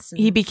documents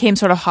he became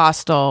sort of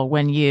hostile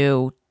when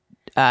you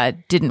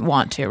didn't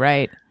want to,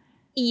 right?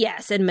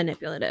 Yes, and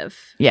manipulative.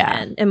 Yeah.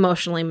 And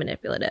emotionally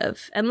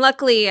manipulative. And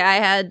luckily I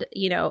had,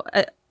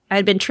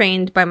 I'd been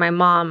trained by my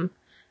mom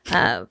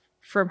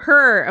from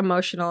her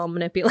emotional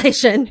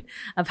manipulation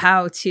of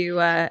how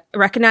to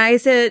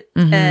recognize it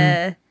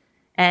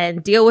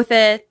and deal with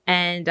it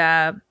and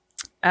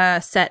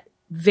set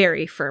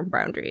very firm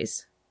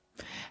boundaries.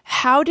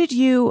 How did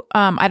you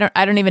I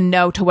don't even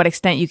know to what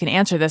extent you can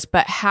answer this,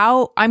 but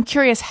I'm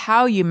curious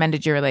how you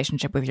mended your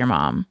relationship with your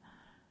mom.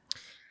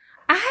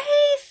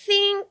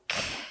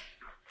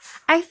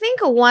 I think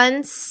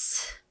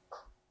once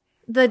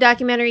the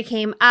documentary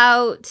came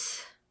out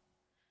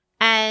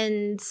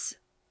and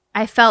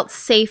I felt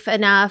safe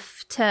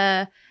enough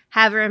to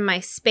have her in my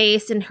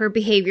space, and her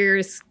behavior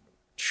is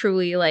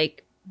truly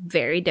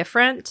very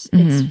different.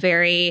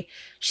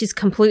 She's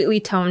completely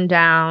toned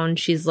down.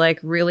 She's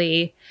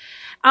really,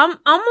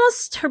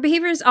 almost, her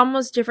behavior is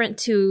almost different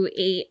to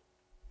a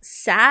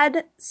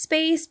sad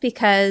space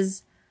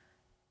because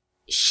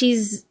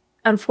she's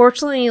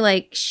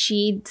unfortunately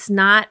she's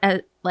not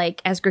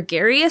as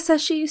gregarious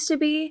as she used to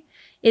be.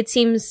 It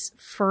seems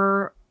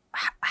for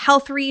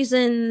health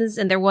reasons,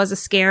 and there was a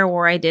scare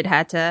where I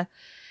had to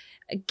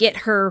get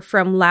her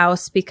from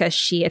Laos because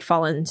she had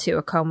fallen into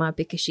a coma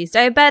because she's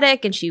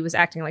diabetic, and she was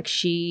acting like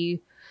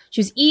she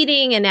was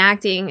eating and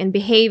acting and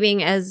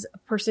behaving as a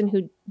person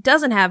who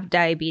doesn't have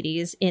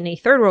diabetes in a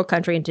third world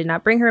country and did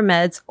not bring her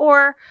meds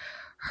or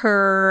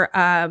her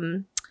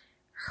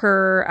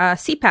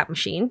CPAP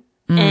machine.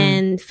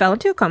 And fell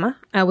into a coma.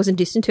 Was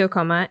induced into a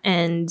coma,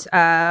 and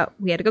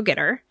we had to go get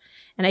her.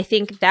 And I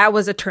think that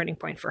was a turning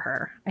point for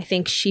her. I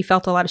think she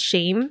felt a lot of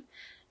shame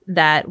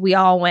that we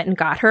all went and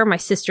got her. My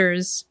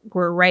sisters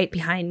were right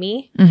behind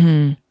me.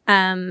 There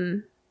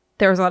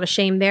was a lot of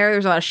shame there. There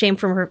was a lot of shame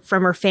from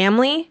her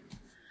family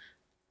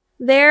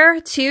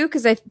there too,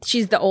 because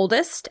she's the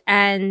oldest,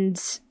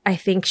 and I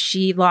think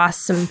she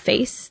lost some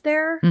face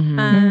there.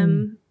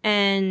 And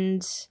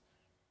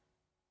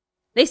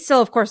they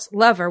still, of course,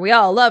 love her. We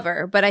all love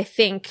her, but I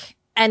think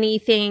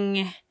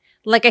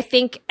I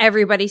think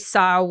everybody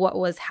saw what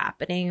was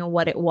happening and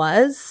what it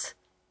was,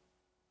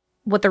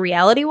 what the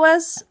reality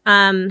was.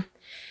 And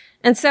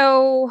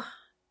so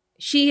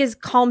she has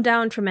calmed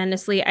down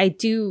tremendously. I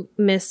do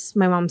miss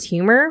my mom's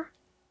humor.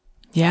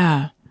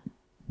 Yeah.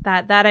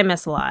 That I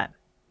miss a lot.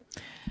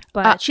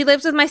 But she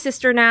lives with my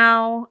sister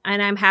now,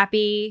 and I'm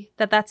happy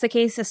that that's the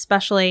case,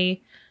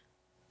 especially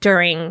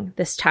during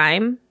this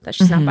time that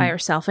she's not by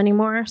herself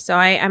anymore. So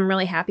I'm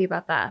really happy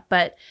about that.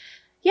 But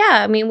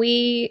yeah, I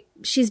mean,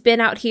 she's been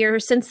out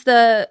here since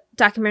the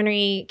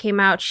documentary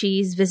came out.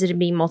 She's visited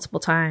me multiple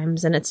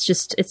times, and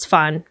it's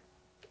fun.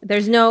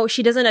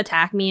 She doesn't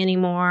attack me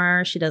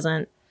anymore. She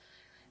doesn't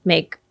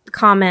make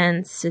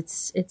comments.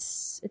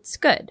 It's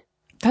good.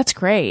 That's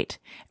great.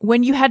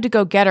 When you had to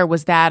go get her,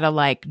 was that a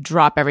like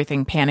drop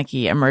everything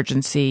panicky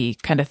emergency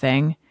kind of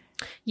thing?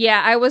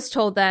 Yeah, I was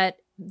told that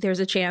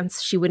there's a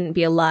chance she wouldn't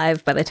be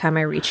alive by the time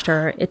I reached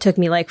her. It took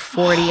me like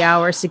 40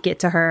 hours to get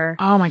to her.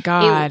 Oh my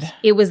God.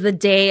 It was the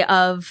day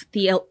of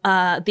the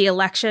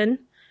election.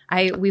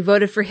 We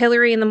voted for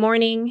Hillary in the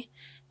morning,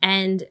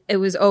 and it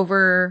was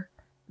over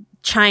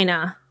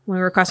China, when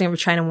we were crossing over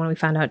China, when we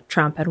found out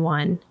Trump had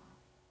won.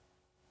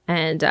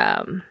 And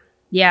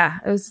yeah,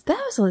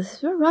 that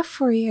was a rough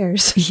 4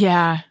 years.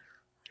 Yeah.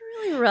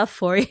 Really rough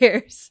 4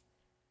 years.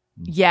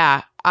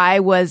 Yeah. I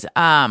was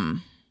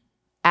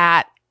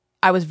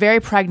very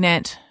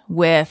pregnant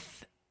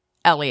with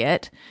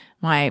Elliot,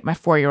 my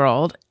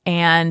 4-year-old,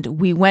 and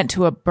we went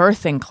to a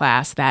birthing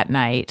class that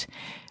night.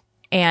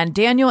 And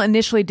Daniel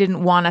initially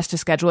didn't want us to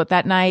schedule it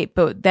that night,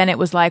 but then it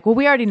was like, well,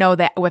 we already know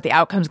that what the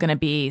outcome's going to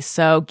be.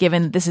 So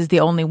given this is the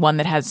only one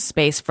that has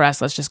space for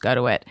us, let's just go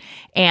to it.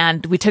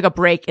 And we took a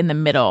break in the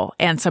middle,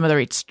 and some of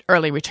the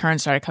early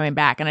returns started coming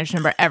back. And I just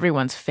remember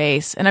everyone's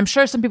face. And I'm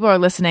sure some people are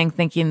listening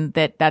thinking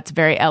that that's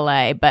very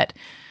LA, but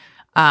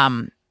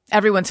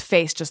everyone's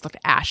face just looked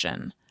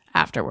ashen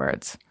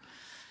afterwards.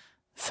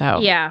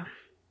 So yeah.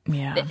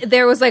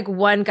 There was like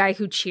one guy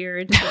who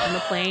cheered on the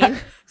plane.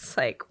 It's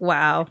like,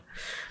 wow,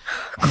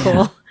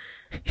 cool.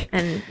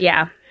 And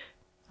yeah.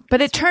 But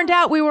it turned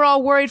out we were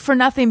all worried for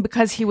nothing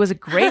because he was a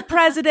great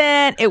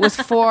president. It was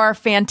 4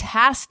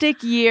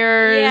 fantastic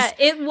years. Yeah,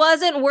 it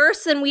wasn't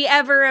worse than we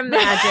ever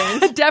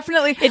imagined.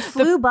 Definitely. It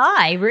flew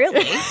by,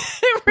 really.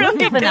 It really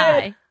Blink of an did.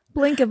 eye.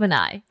 Blink of an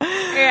eye.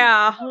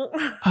 Yeah.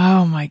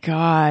 Oh my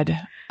God.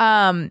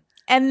 And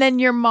then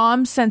your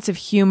mom's sense of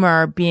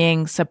humor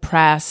being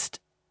suppressed,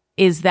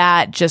 is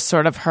that just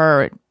sort of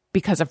her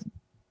because of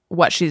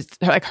what she's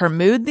like, her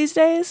mood these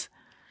days?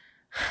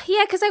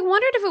 Yeah, because I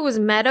wondered if it was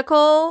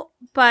medical,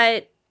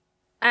 but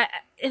and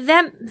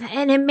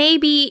it may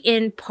be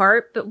in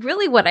part, but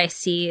really what I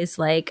see is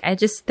like,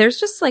 there's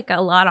just like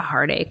a lot of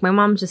heartache. My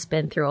mom's just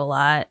been through a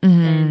lot.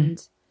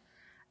 And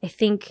I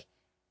think,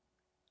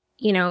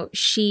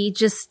 she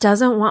just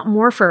doesn't want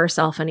more for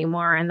herself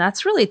anymore. And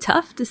that's really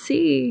tough to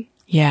see.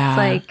 Yeah. It's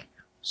like,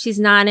 she's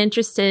not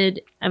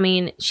interested. I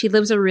mean, she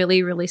lives a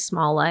really, really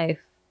small life.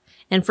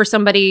 And for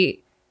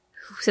somebody,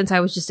 since I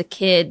was just a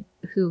kid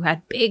who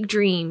had big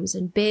dreams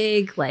and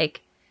big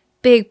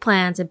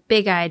plans and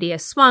big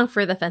ideas, swung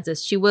for the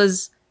fences, she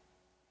was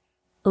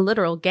a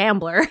literal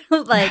gambler.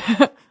 Like,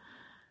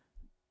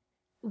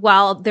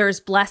 while there's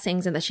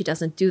blessings in that she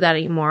doesn't do that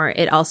anymore,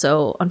 it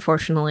also,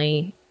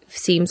 unfortunately,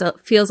 feels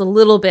a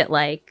little bit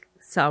like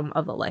some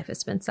of the life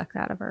has been sucked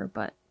out of her.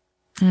 But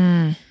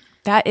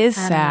that is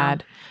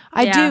sad.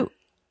 I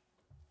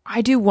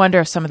do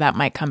wonder if some of that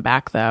might come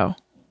back, though.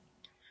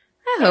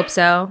 I hope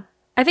so.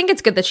 I think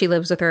it's good that she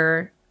lives with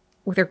her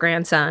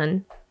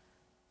grandson,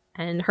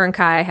 and her and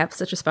Kai have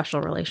such a special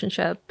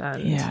relationship.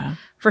 And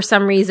for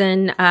some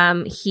reason,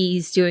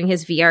 he's doing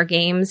his VR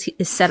games. He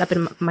is set up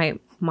in my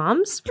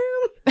mom's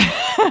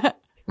room,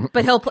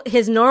 but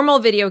his normal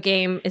video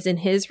game is in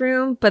his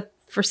room. But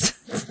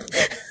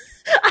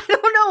I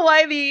don't know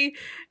why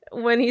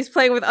when he's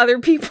playing with other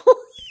people,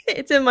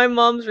 it's in my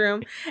mom's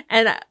room.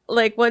 And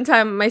like one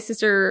time my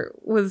sister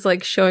was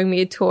like showing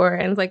me a tour,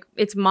 and it's like,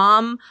 it's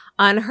mom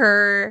on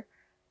her,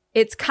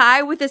 it's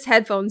Kai with his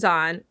headphones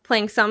on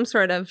playing some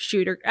sort of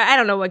shooter, I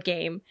don't know what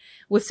game,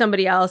 with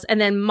somebody else. And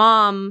then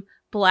mom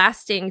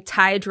blasting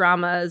Thai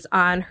dramas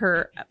on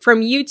her from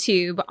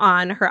YouTube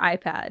on her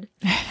iPad.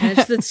 And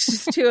it's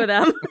just two of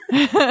them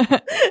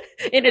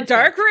in a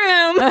dark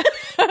room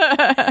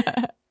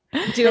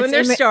doing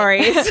their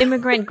stories.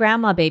 Immigrant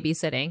grandma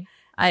babysitting.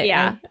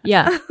 Yeah.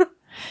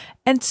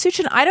 And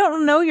Suchin, I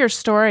don't know your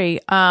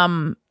story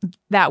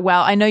that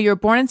well. I know you were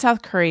born in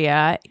South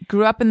Korea,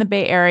 grew up in the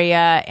Bay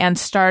Area, and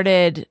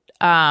started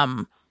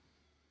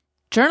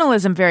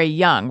journalism very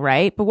young,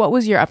 right? But what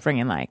was your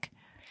upbringing like?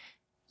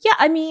 Yeah,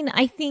 I mean,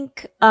 I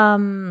think,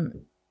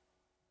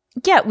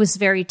 it was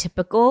very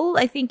typical,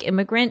 I think,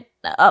 immigrant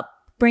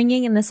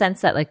upbringing in the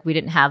sense that like we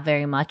didn't have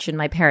very much and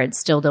my parents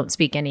still don't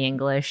speak any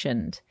English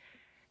and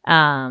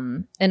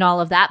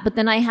all of that. But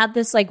then I had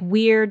this like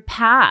weird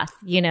path,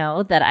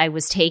 that I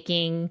was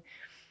taking,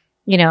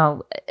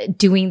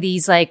 doing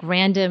these like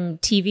random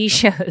TV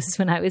shows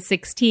when I was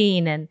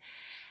 16.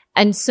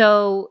 And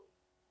so,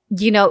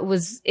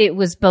 it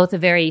was both a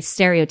very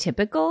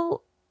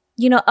stereotypical,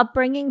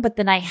 upbringing, but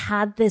then I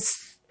had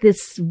this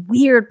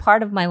weird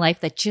part of my life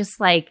that just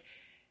like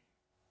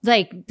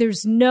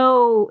there's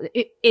no,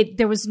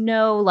 there was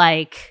no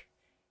like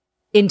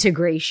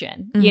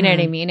integration, you know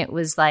what I mean? It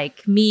was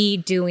like me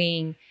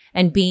doing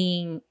and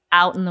being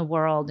out in the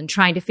world and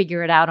trying to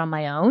figure it out on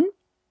my own.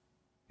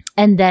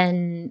 And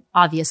then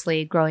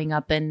obviously growing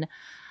up in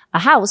a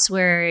house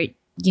where,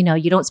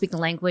 you don't speak the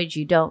language,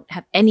 you don't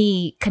have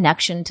any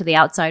connection to the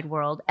outside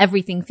world.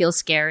 Everything feels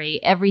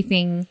scary.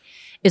 Everything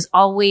is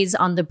always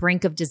on the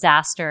brink of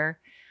disaster.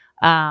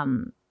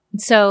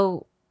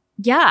 So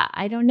yeah,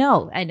 I don't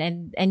know.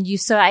 And you,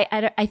 so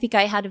I think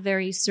I had a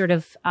very sort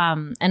of,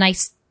 and I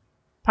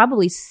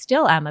probably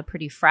still am a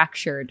pretty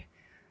fractured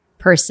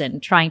person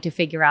trying to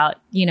figure out,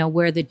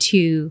 where the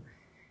two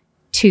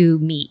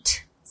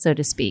meet, so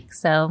to speak.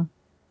 So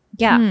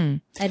yeah,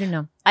 I don't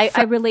know.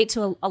 I relate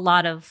to a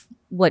lot of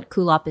what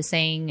Kulap is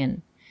saying.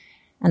 And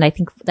I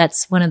think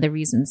that's one of the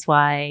reasons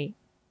why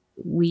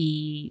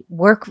we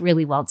work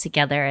really well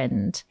together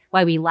and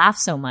why we laugh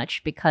so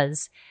much,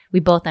 because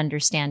we both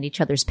understand each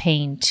other's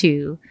pain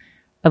to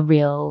a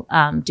real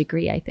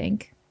degree, I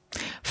think.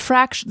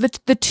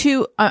 The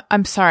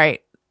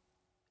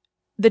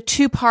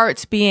two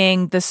parts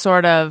being the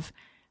sort of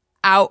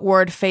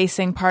outward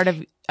facing part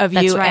of That's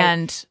you, right.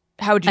 and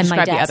how would you And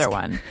my describe the desk. other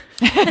one?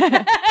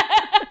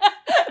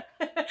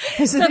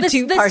 So this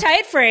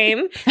tight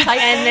frame,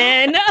 and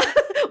then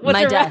what's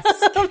My around- desk.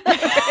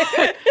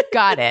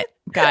 Got it.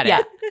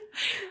 Yeah.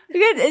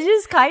 It's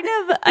just kind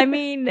of, I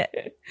mean,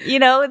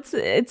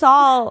 it's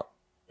all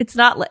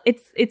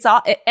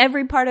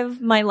every part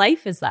of my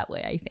life is that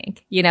way, I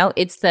think.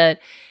 It's the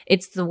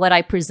what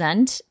I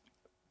present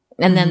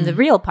and then the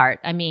real part.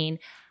 I mean,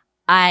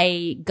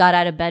 I got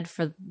out of bed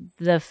for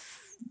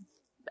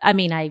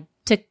I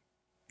took,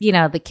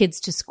 the kids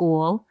to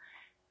school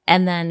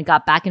and then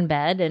got back in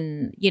bed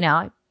and,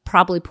 I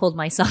probably pulled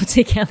myself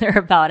together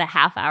about a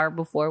half hour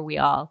before we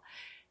all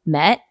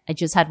met. I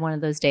just had one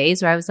of those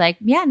days where I was like,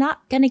 yeah,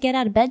 not going to get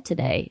out of bed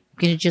today.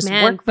 I'm going to just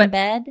Man, work from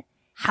bed.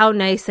 How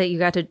nice that you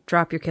got to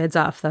drop your kids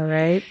off, though,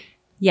 right?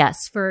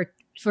 Yes, for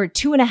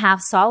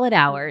 2.5 solid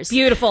hours.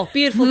 Beautiful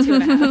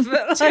 2.5.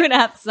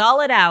 2.5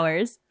 solid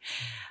hours.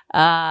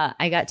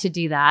 I got to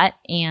do that.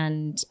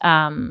 And,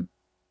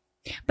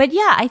 but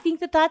yeah, I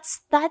think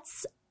that's,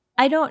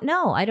 I don't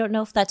know. I don't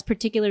know if that's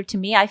particular to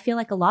me. I feel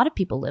like a lot of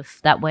people live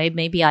that way.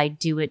 Maybe I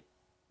do it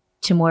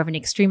to more of an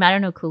extreme. I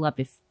don't know,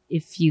 Kulap,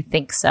 if you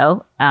think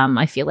so.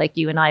 I feel like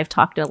you and I have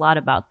talked a lot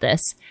about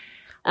this.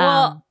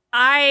 Well,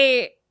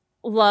 I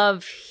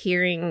love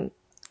hearing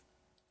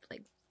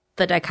like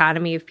the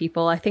dichotomy of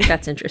people. I think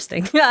that's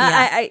interesting.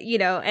 I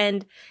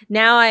and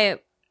now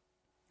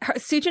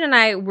Suchin and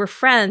I were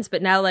friends,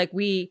 but now like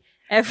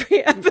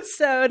every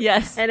episode,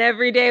 Yes. and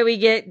every day we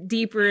get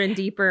deeper and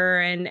deeper,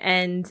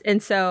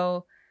 and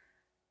so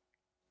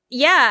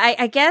yeah,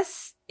 I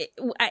guess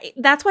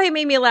that's why it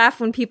made me laugh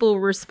when people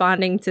were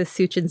responding to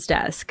Suchin's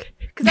desk,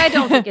 because I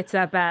don't think it's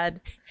that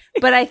bad,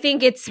 but I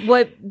think it's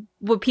what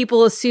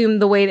people assume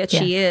the way that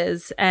she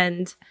is,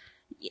 and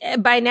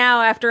by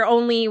now, after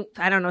only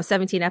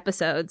 17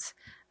 episodes,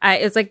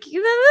 it's like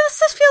this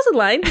just feels in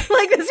line.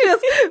 Like this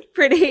feels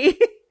pretty.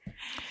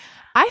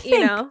 I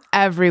think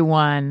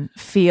everyone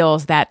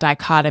feels that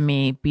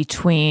dichotomy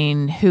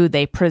between who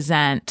they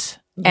present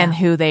and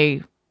who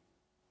they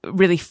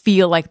really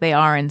feel like they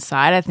are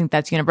inside. I think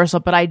that's universal.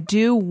 But I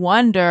do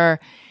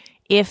wonder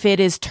if it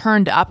is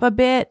turned up a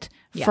bit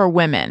for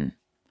women.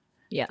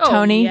 Yeah.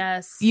 Tony,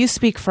 yes. you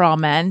speak for all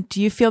men.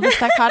 Do you feel this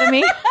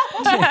dichotomy?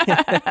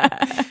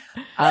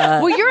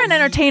 Well, you're an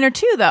entertainer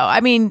too, though. I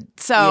mean,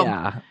 so.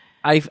 Yeah.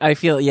 I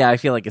feel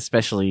like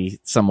especially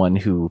someone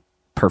who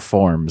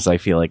performs, I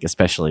feel like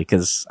especially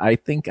because I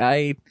think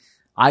I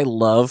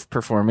love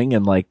performing,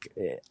 and like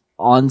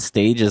on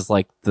stage is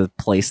like the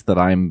place that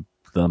I'm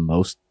the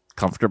most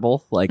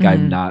comfortable. Like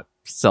I'm not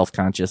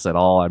self-conscious at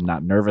all. I'm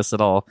not nervous at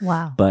all.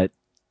 Wow. But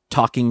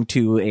talking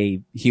to a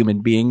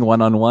human being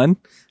one-on-one,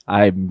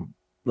 I'm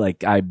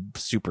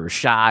super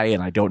shy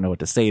and I don't know what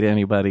to say to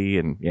anybody.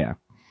 And yeah.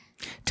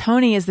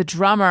 Tony is the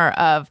drummer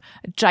of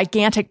a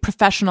gigantic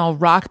professional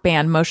rock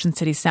band, Motion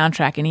City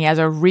Soundtrack, and he has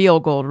a real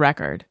gold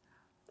record.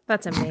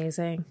 That's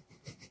amazing.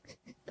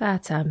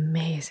 That's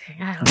amazing.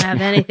 I don't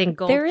have anything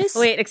gold. There is-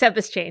 Wait, except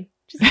this chain.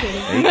 Just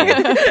kidding. There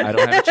you go. I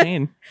don't have a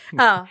chain.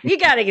 Oh, you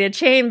gotta get a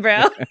chain,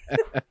 bro.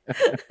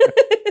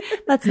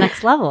 That's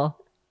next level.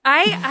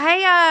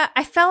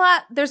 I fell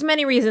out. There's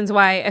many reasons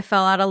why I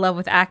fell out of love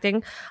with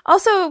acting.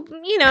 Also,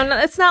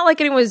 it's not like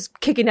anyone was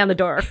kicking down the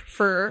door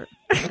for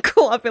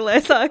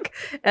Kalopule Suk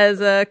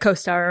as a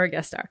co-star or a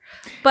guest star.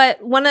 But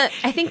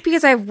I think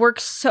because I've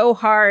worked so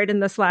hard in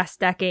this last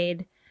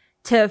decade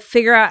to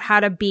figure out how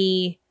to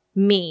be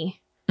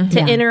me, to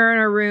enter in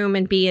a room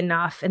and be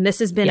enough. And this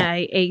has been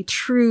a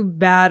true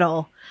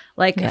battle,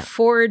 like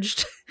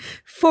forged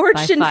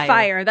in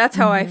fire. That's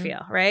how I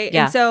feel, right?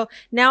 Yeah. And so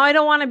now I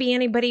don't want to be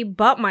anybody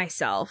but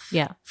myself.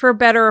 Yeah. For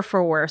better or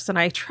for worse. And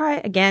I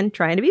trying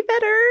to be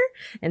better.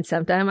 And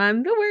sometimes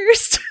I'm the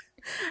worst.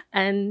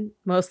 And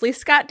mostly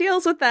Scott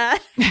deals with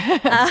that.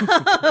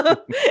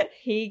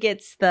 He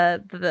gets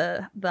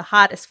the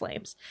hottest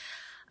flames.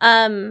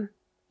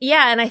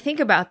 Yeah, and I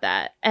think about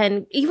that.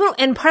 And part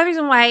of the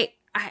reason why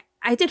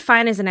I did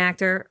fine as an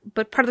actor,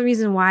 but part of the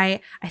reason why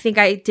I think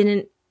I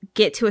didn't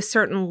get to a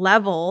certain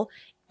level,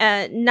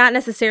 not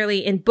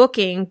necessarily in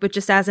booking, but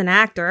just as an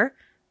actor,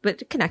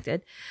 but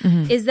connected,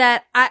 is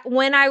that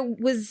when I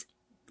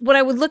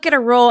would look at a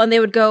role and they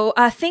would go,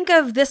 think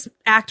of this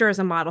actor as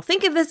a model.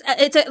 Think of this,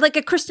 it's like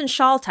a Kristen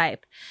Schaal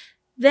type.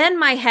 Then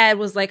my head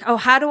was like, oh,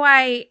 how do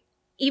I,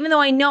 even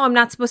though I know I'm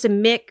not supposed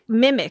to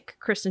mimic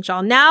Kristen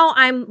Schaal, now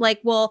I'm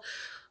like, well,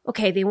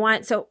 okay,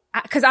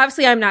 because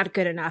obviously I'm not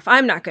good enough.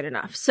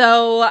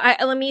 So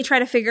let me try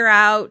to figure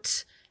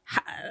out,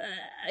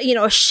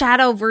 a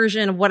shadow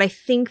version of what I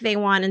think they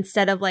want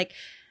instead of like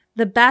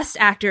the best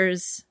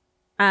actors,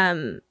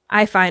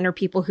 I find are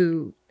people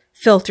who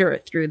filter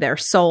it through their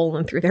soul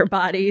and through their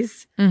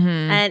bodies.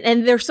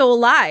 And they're so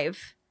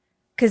alive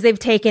because they've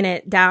taken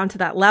it down to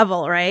that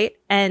level. Right.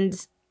 And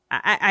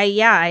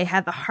I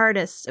had the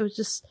hardest. It was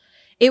just,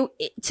 it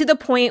to the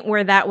point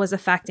where that was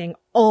affecting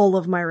all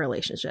of my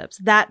relationships.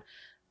 That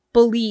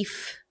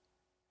belief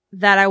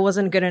that I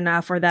wasn't good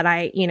enough or that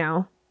I,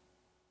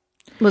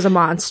 was a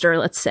monster,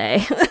 let's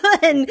say,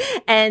 and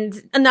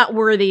not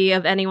worthy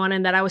of anyone,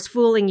 and that I was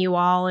fooling you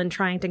all and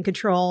trying to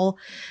control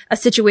a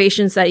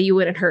situation so that you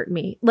wouldn't hurt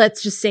me.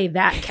 Let's just say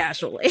that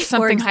casually.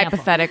 Something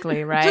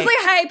hypothetically, right? Just like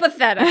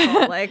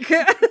hypothetical, like.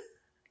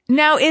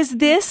 Now, is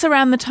this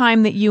around the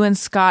time that you and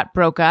Scott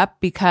broke up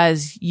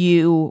because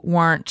you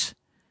weren't?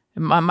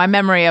 My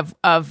memory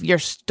of your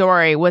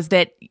story was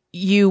that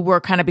you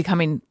were kind of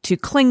becoming too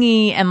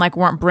clingy and like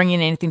weren't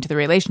bringing anything to the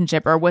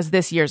relationship, or was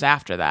this years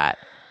after that?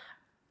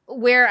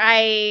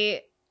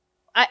 Where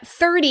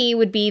 30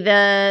 would be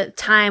the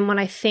time when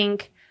I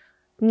think,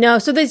 no,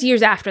 so there's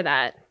years after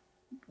that.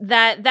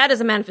 That is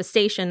a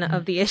manifestation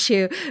of the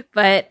issue.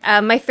 But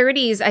my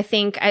 30s, I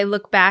think I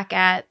look back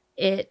at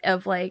it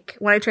of like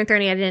when I turned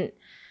 30, I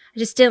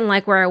just didn't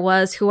like where I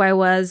was, who I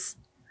was,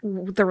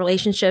 the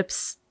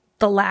relationships,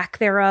 the lack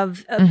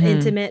thereof of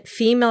intimate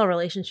female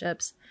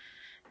relationships.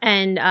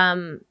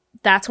 And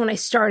that's when I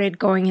started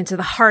going into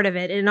the heart of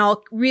it. And it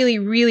all really,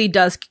 really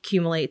does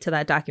accumulate to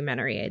that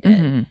documentary I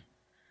did.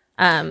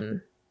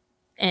 And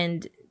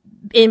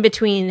in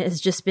between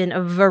has just been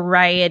a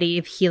variety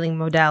of healing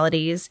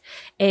modalities,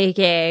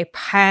 aka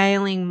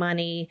piling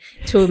money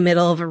to a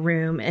middle of a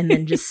room and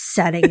then just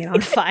setting it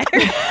on fire.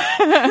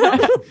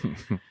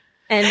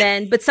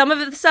 But some of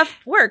the stuff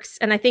works.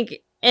 And I think,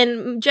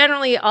 and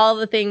generally all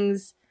the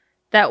things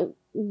that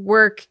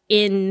work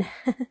in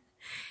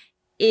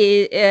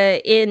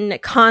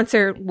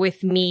concert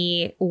with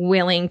me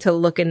willing to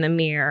look in the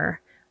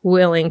mirror,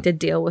 willing to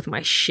deal with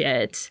my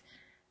shit,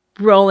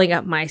 rolling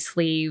up my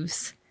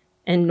sleeves,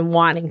 and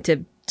wanting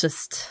to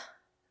just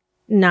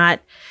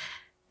not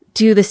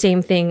do the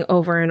same thing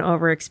over and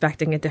over,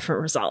 expecting a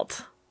different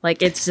result.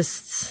 Like, it's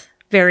just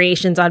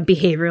variations on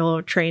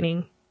behavioral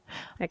training.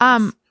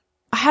 I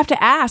have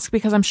to ask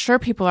because I'm sure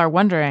people are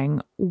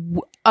wondering,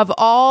 of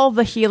all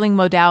the healing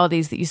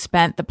modalities that you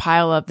spent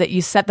that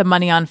you set the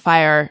money on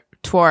fire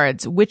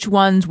towards, which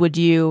ones would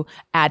you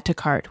add to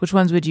cart? Which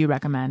ones would you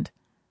recommend?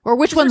 Or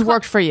which ones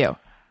worked for you?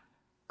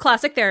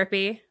 Classic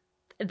therapy.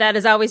 That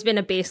has always been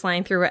a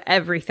baseline through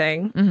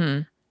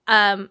everything.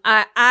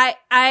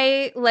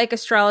 I like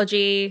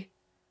astrology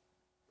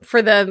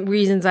for the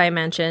reasons I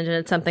mentioned, and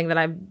it's something that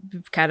I've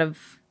kind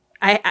of,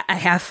 I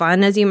have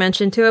fun, as you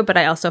mentioned, to it, but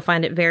I also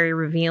find it very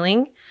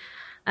revealing.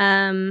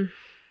 What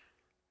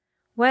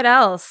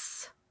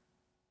else?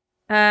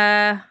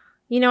 I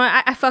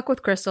fuck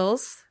with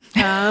crystals.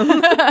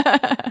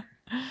 I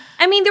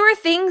mean, there were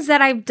things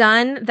that I've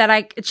done that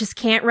I just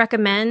can't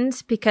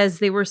recommend because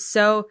they were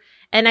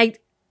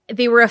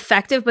they were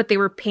effective, but they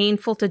were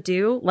painful to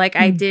do. Like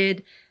I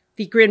did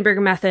the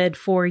Grinberg method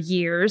for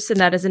years, and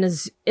that is an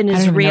Israeli. I don't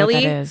even know what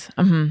that is.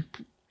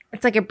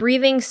 It's like a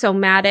breathing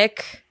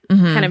somatic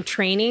kind of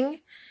training.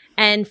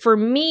 And for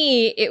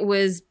me, it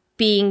was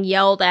being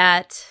yelled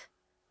at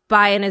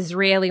by an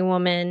Israeli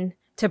woman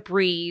to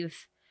breathe.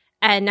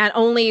 And not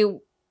only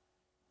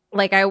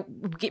like I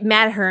get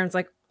mad at her and it's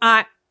like,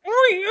 not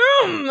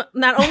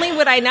only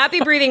would I not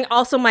be breathing,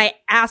 also my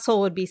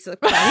asshole would be so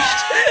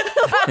clenched.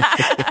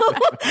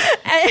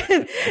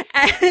 and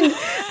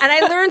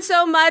I learned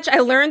so much. I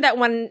learned that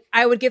when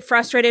I would get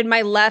frustrated,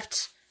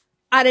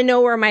 out of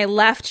nowhere, my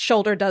left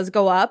shoulder does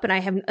go up,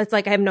 and it's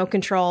like I have no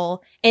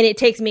control, and it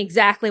takes me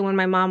exactly when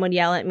my mom would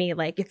yell at me,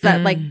 like it's that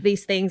like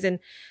these things and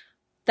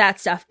that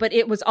stuff. But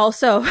it was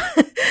also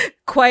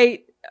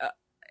quite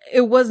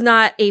it was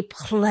not a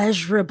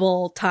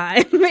pleasurable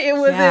time. It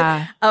was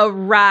Yeah. a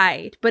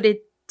ride, but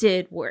it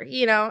did work.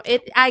 You know,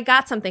 I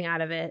got something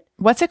out of it.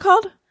 What's it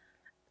called?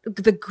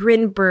 The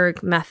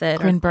Grinberg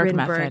method. or Grinberg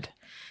method.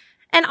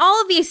 And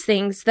all of these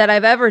things that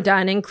I've ever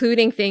done,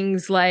 including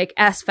things like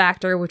S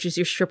Factor, which is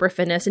your stripper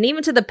fitness, and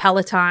even to the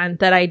Peloton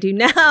that I do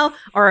now,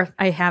 or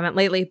I haven't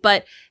lately,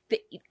 but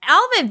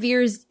all of it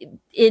veers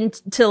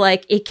into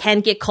like, it can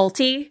get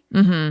culty.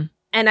 Mm-hmm.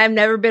 And I've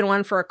never been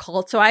one for a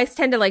cult. So I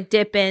tend to like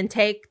dip in,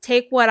 take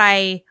what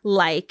I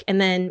like and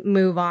then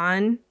move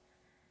on.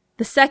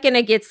 The second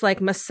it gets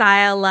like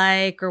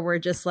Messiah-like, or we're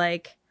just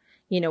like,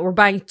 you know, we're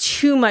buying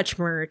too much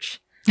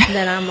merch,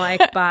 then I'm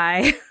like,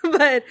 bye.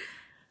 But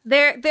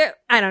there,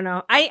 I don't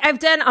know. I've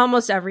done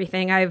almost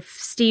everything. I've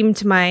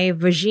steamed my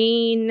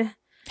vagine.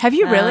 Have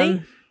you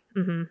really?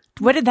 Mhm.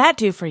 What did that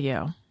do for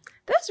you?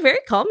 That was very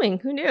calming.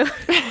 Who knew?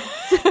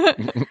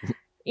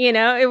 You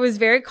know, it was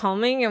very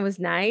calming. It was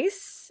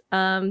nice.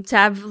 To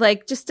have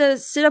like just to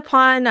sit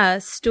upon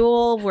a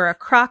stool where a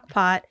crock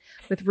pot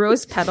with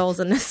rose petals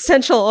and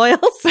essential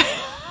oils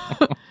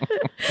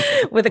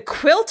with a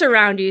quilt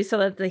around you so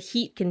that the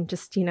heat can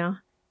just, you know,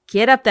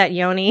 get up that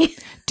yoni.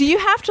 Do you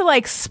have to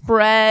like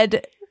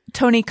spread,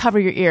 Tony, cover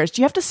your ears?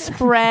 Do you have to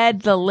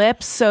spread the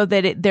lips so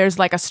that there's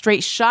like a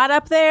straight shot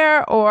up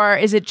there, or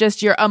is it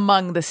just you're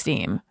among the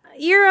steam?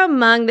 You're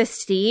among the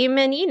steam,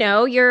 and you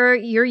know, your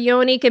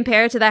yoni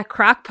compared to that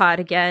crock pot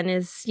again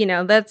is, you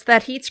know,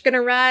 that heat's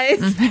gonna rise.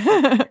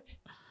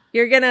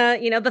 You're gonna,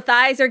 you know, the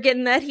thighs are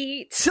getting that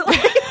heat.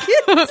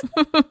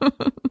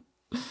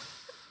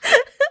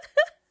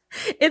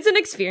 It's an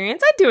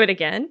experience. I'd do it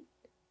again.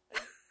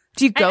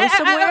 Do you go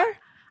somewhere?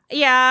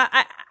 Yeah,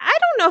 I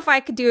don't know if I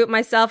could do it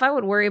myself. I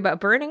would worry about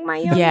burning my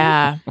yoni.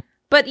 Yeah.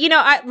 But you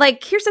know,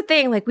 here's the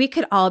thing, like we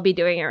could all be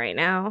doing it right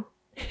now.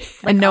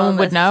 And no all one of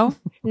would us. know?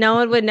 No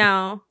one would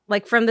know,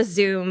 like from the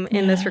Zoom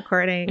in this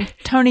recording.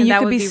 Tony, And you that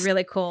could would be be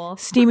really cool.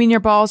 steaming your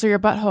balls or your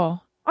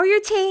butthole. Or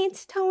your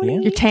taint, Tony.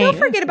 Yeah. Your taint. Don't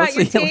forget about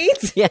your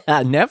taint.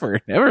 Yeah, never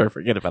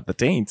forget about the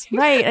taints.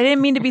 Right. I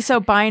didn't mean to be so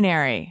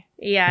binary.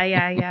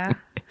 Yeah.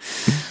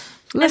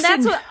 Listen, And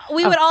that's what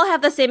we would all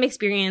have the same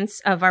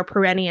experience of our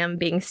perineum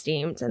being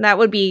steamed. And that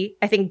would be,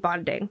 I think,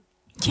 bonding.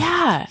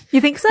 yeah.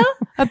 You think so?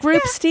 A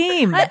group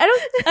steam. I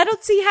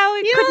don't see how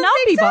it You could don't not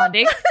think be so?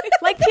 bonding.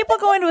 Like people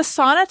go into a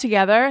sauna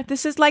together.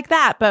 This is like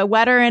that, but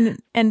wetter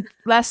and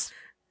less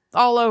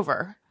all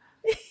over.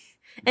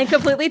 And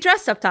completely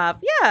dressed up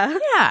top. Yeah.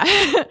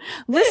 Yeah.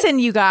 Listen,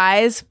 you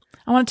guys,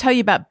 I want to tell you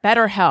about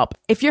BetterHelp.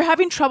 If you're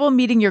having trouble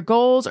meeting your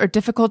goals or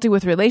difficulty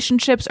with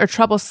relationships or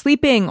trouble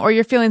sleeping or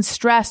you're feeling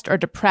stressed or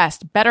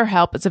depressed,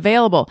 BetterHelp is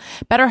available.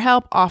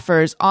 BetterHelp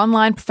offers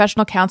online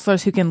professional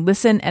counselors who can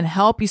listen and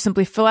help. You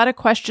simply fill out a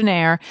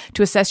questionnaire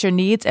to assess your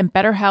needs, and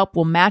BetterHelp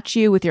will match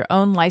you with your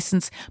own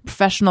licensed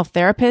professional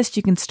therapist.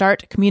 You can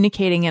start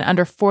communicating in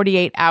under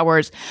 48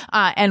 hours.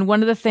 And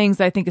one of the things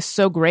that I think is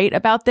so great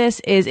about this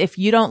is if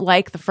you don't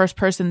like the first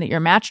person that you're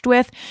matched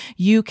with,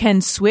 you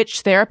can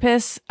switch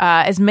therapists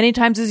as many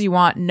times as you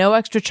want, no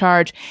extra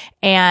charge,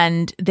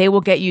 and they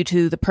will get you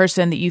to the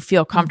person that you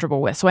feel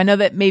comfortable with. So I know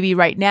that maybe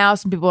right now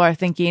some people are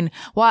thinking,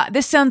 well,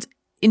 this sounds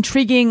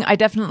intriguing. I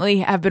definitely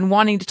have been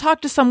wanting to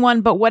talk to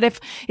someone, but what if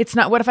it's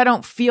not, what if I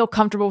don't feel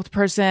comfortable with the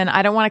person?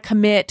 I don't want to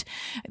commit.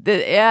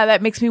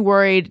 That makes me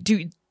worried.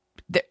 Do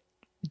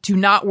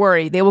not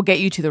worry. They will get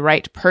you to the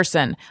right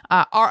person.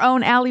 Our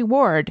own Allie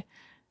Ward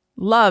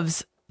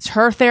loves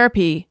her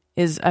therapy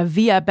is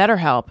via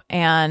BetterHelp,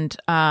 and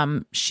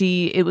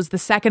it was the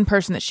second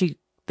person that she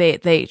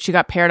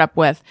got paired up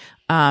with,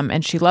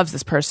 and she loves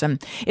this person.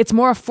 It's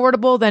more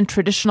affordable than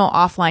traditional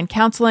offline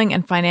counseling,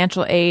 and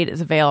financial aid is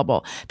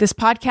available. This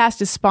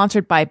podcast is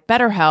sponsored by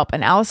BetterHelp,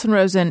 and Allison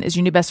Rosen is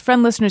your new best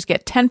friend. Listeners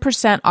get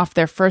 10% off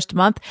their first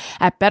month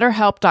at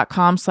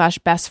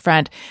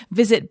betterhelp.com/bestfriend.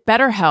 Visit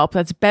BetterHelp,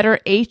 that's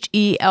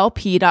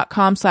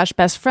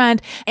betterhelp.com/bestfriend,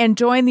 and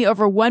join the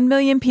over 1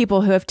 million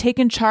people who have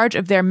taken charge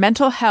of their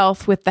mental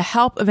health with the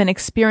help of an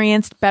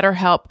experienced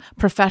BetterHelp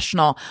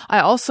professional. I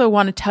also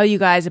want to tell you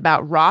guys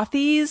about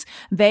Rothy's.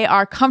 They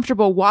are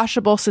comfortable,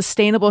 washable,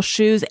 sustainable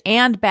shoes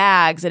and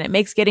bags, and it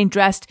makes getting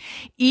dressed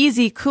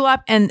easy.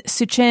 Kulap and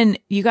Suchin,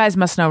 you guys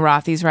must know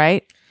Rothy's,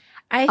 right?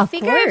 I Of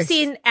think I've course.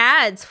 seen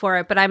ads for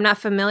it, but I'm not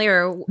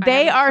familiar.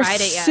 They I are haven't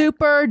tried it yet.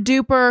 super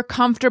duper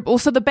comfortable.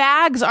 So the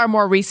bags are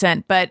more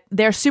recent, but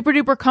they're super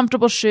duper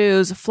comfortable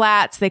shoes,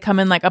 flats. They come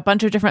in like a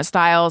bunch of different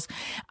styles,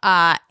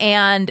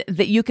 and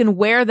that you can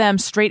wear them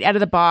straight out of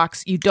the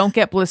box. You don't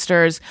get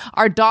blisters.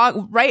 Our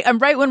dog, right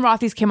when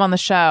Rothy's came on the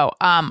show,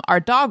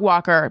 our dog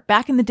walker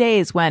back in the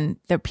days when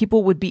the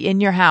people would be in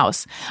your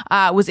house,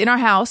 was in our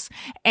house,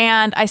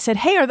 and I said,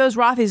 "Hey, are those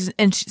Rothy's?"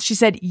 And she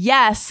said,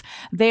 "Yes,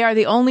 they are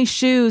the only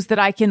shoes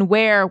that I can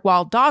wear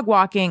while dog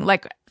walking,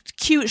 like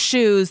cute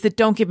shoes that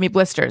don't give me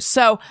blisters."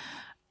 So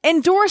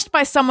endorsed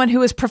by someone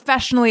who is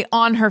professionally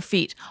on her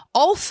feet.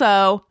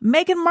 Also,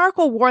 Meghan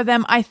Markle wore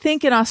them, I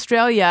think, in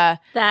Australia.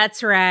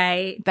 That's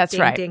right. That's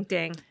ding, right. Ding,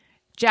 ding.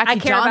 Jackie I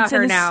care Johnson about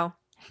her is, now.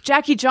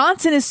 Jackie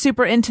Johnson is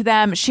super into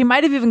them. She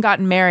might have even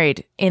gotten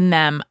married in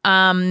them.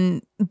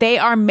 They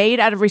are made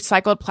out of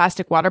recycled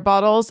plastic water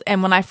bottles.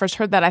 And when I first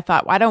heard that, I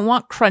thought, well, I don't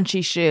want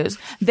crunchy shoes.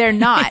 They're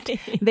not.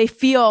 They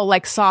feel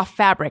like soft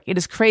fabric. It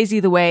is crazy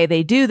the way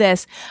they do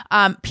this.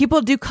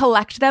 People do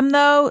collect them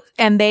though,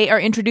 and they are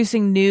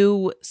introducing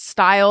new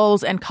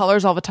styles and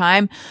colors all the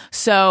time.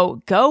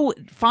 So go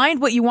find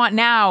what you want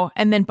now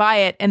and then buy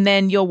it, and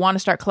then you'll want to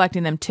start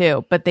collecting them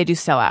too. But they do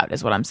sell out,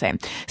 is what I'm saying.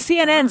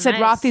 CNN said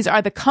nice. Rothy's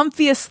are the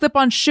comfiest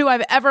slip-on shoe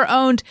I've ever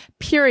owned,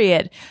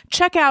 period.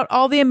 Check out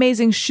all the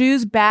amazing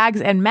shoes, bags,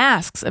 and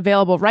masks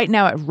available right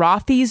now at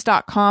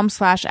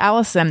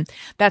rothys.com/Allison.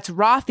 That's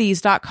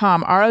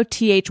rothys.com,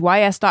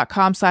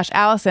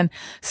 rothys.com/Allison.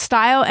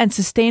 Style and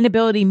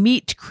sustainability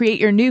meet to create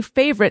your new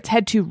favorites.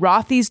 Head to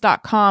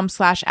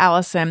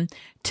rothys.com/Allison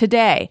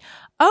today.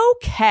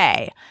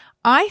 Okay.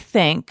 I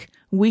think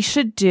we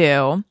should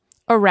do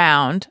a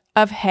round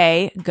of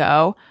Hey,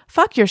 Go,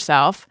 Fuck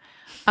Yourself.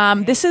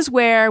 This is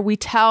where we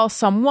tell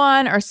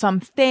someone or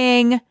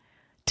something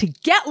to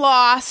get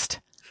lost.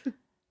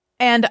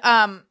 And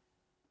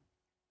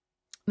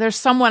there's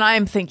someone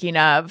I'm thinking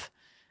of.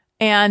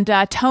 And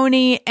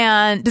Tony,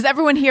 and does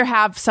everyone here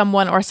have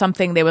someone or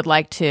something they would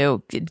like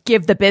to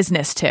give the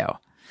business to?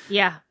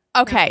 Yeah.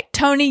 Okay,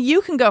 Tony,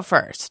 you can go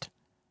first.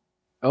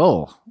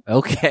 Oh,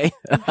 okay.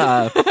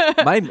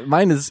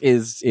 Mine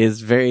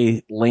is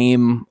very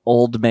lame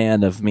old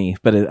man of me,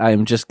 but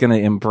I'm just gonna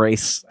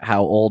embrace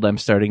how old I'm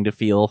starting to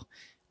feel,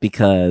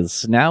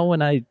 because now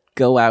when I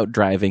go out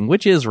driving,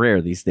 which is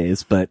rare these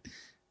days, but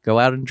go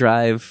out and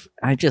drive,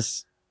 I'm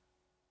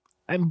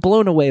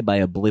blown away by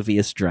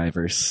oblivious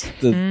drivers.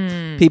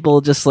 The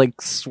people just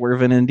like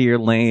swerving into your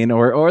lane,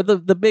 or the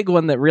big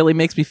one that really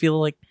makes me feel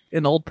like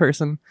an old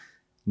person.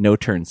 No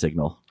turn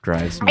signal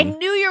drives me. I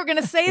knew you were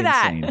going to say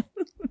that. insane.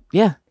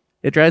 Yeah,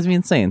 it drives me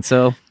insane.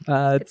 So,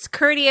 It's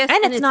courteous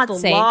And it's not the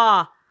safe.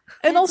 law.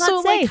 and it's also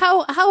not like safe.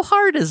 how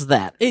hard is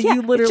that? Yeah,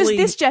 You literally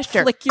it's just this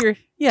gesture.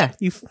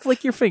 you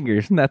flick your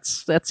fingers, and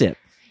that's it.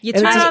 You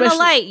And turn it's on the especially-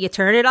 light, you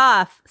turn it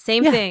off.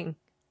 Same Yeah. thing.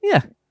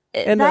 Yeah,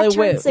 And that turn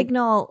wait-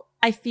 signal,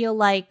 I feel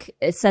like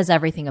it says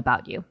everything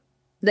about you.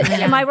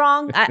 Am I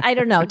wrong? I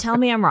don't know. Tell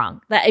me I'm wrong.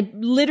 I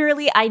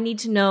need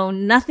to know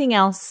nothing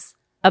else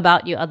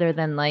about you other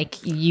than like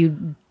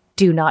you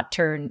do not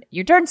turn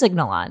your turn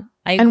signal on.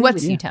 I agree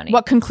with you, Tony.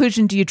 What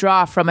conclusion do you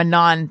draw from a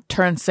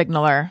non-turn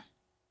signaler?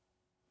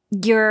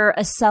 You're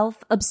a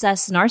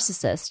self-obsessed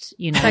narcissist,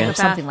 or Psychopath.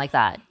 something like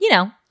that.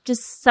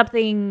 Just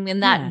something in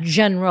that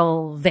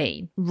general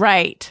vein.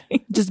 Right.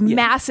 Just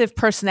massive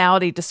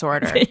personality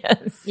disorder.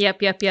 Yes.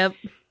 Yep.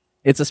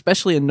 it's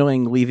especially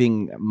annoying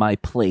leaving my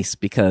place,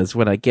 because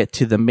when I get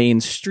to the main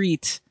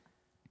street,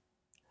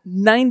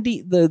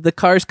 the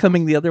cars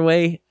coming the other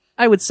way,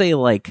 I would say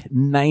like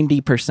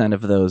 90%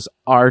 of those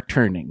are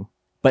turning,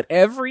 but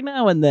every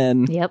now and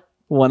then Yep.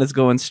 one is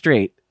going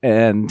straight,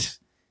 and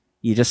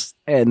it's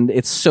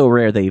so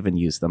rare they even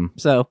use them.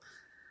 So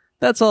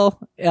that's all.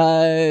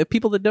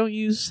 People that don't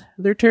use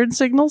their turn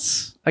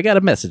signals, I got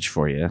a message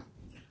for you.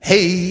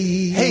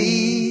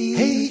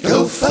 Hey,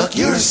 go fuck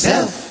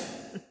yourself.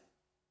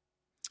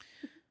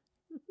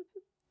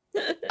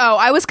 Oh,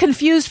 I was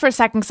confused for a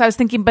second because I was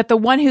thinking, but the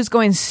one who's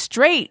going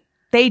straight,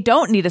 they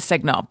don't need a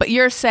signal. But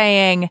you're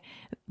saying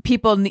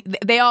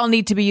they all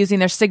need to be using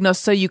their signals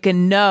so you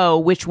can know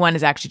which one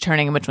is actually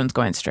turning and which one's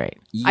going straight.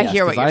 I Yes,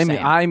 hear what 'cause you're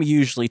saying. I'm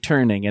usually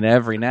turning, and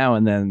every now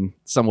and then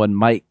someone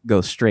might go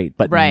straight,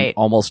 but Right.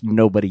 almost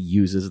nobody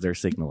uses their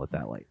signal at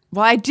that light.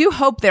 Well, I do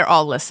hope they're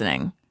all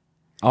listening.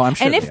 Oh, I'm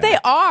sure. And if they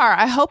are,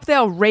 I hope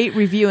they'll rate,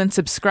 review, and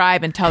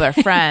subscribe and tell their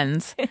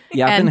friends.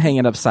 yeah, I've and- been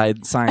hanging up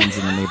signs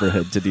in the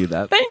neighborhood to do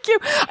that. Thank you.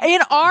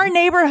 In our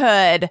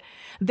neighborhood,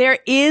 there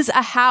is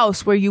a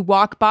house where you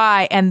walk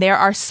by and there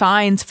are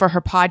signs for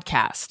her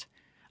podcast.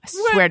 I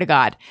swear to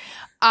God.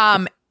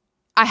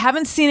 I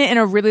haven't seen it in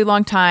a really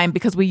long time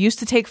because we used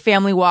to take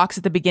family walks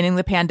at the beginning of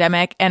the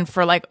pandemic. And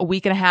for like a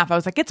week and a half, I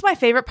was like, it's my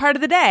favorite part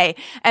of the day.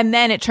 And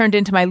then it turned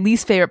into my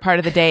least favorite part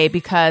of the day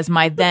because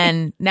my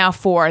then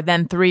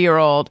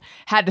 3-year-old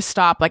had to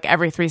stop like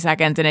every 3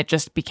 seconds. And it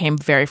just became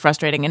very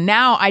frustrating. And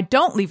now I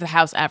don't leave the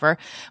house ever,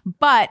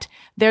 but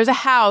there's a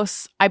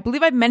house. I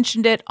believe I've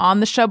mentioned it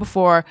on the show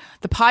before.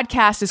 The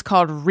podcast is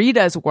called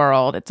Rita's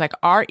World. It's like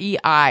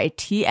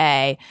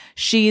REITA.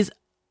 She's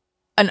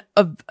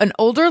an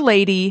older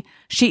lady.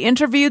 She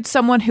interviewed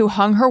someone who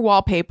hung her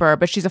wallpaper,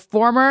 but she's a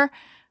former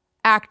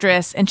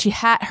actress, and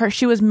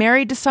she was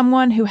married to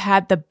someone who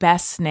had the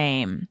best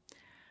name.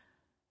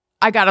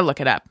 I gotta look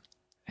it up,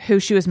 who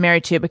she was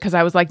married to, because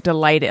I was like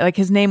delighted. Like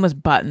his name was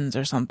Buttons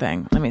or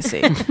something. Let me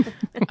see.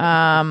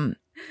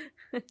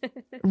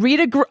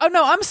 Rita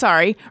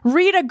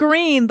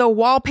Green, the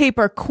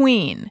wallpaper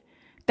queen.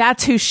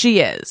 That's who she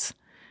is.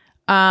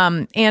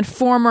 And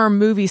former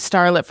movie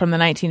starlet from the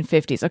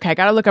 1950s. Okay, I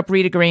gotta look up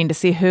Rita Green to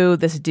see who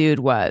this dude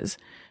was.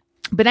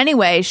 But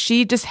anyway,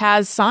 she just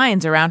has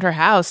signs around her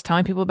house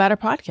telling people about her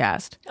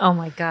podcast. Oh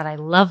my God, I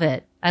love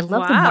it. I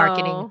love the Wow.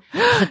 marketing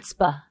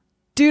chutzpah.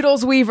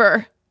 Doodles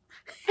Weaver.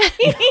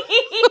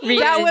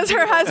 That was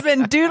her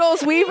husband,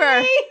 Doodles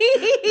Weaver.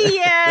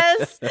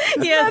 Yes,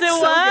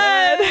 it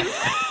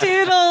was.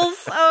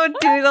 Doodles. Oh,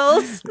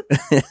 Doodles.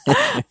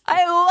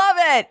 I love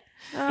it.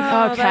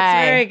 Oh, Okay.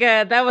 that's very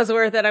good. That was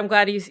worth it. I'm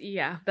glad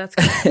that's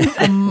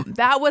good.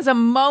 That was a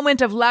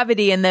moment of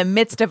levity in the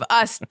midst of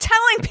us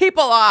telling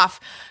people off.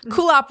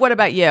 Kulop, what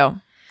about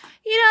you?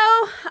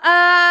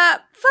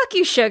 Fuck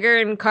you, sugar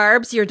and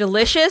carbs. You're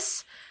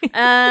delicious.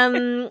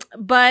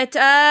 But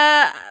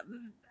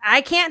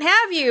I can't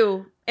have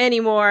you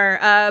anymore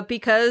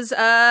because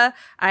I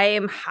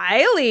am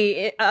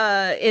highly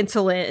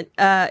insolent.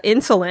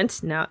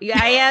 No,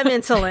 I am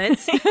insolent.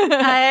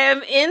 I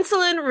am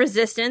insulin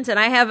resistant, and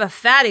I have a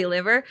fatty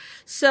liver.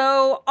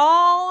 So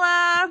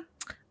all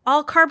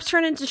carbs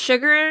turn into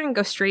sugar and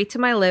go straight to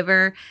my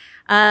liver.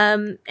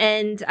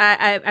 And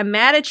I'm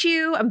mad at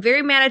you. I'm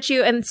very mad at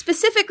you, and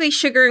specifically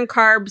sugar and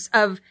carbs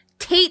of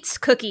Tate's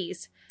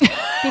cookies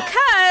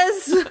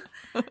because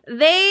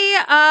they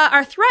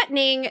are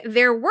threatening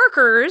their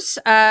workers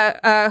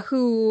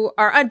who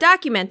are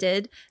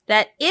undocumented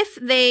that if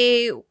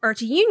they are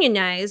to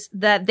unionize,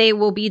 that they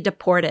will be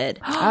deported.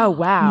 Oh,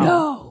 wow.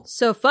 No.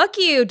 So fuck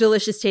you,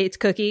 Delicious Tate's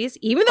cookies.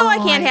 Even though I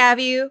can't have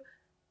you,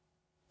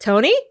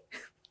 Tony.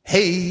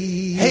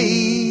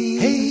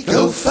 Hey,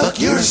 go fuck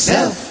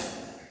yourself.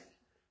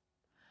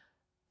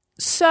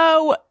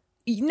 So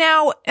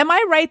now, am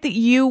I right that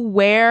you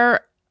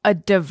wear a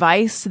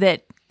device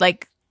that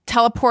like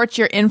teleports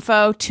your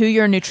info to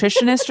your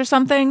nutritionist or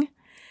something?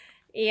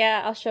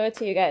 Yeah, I'll show it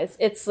to you guys.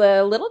 It's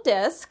a little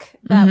disc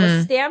that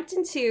was stamped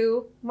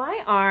into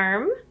my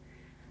arm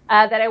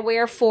that I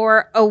wear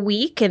for a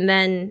week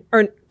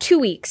or 2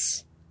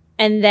 weeks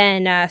and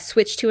then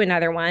switch to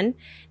another one.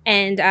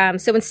 And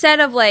so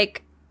instead of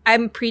like,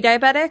 I'm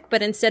pre-diabetic,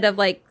 but instead of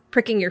like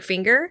pricking your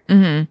finger,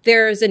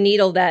 there's a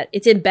needle that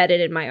it's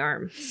embedded in my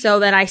arm. So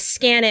then I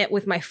scan it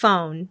with my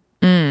phone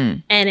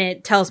and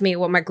it tells me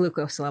what my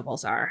glucose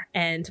levels are.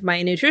 And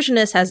my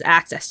nutritionist has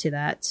access to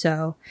that.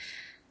 So,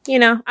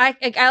 I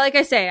like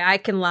I say, I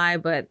can lie,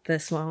 but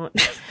this won't.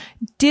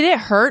 Did it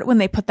hurt when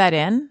they put that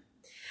in?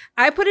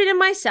 I put it in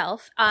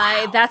myself.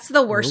 That's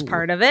the worst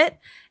part of it.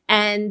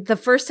 And the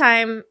first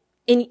time,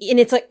 and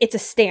it's a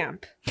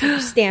stamp.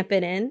 You stamp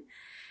it in.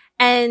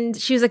 And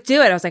she was like,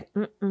 do it. I was like,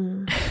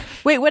 mm-mm.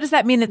 Wait, what does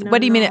that mean? What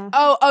do you mean?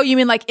 Oh, you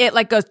mean like it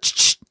like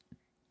goes?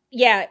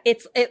 Yeah,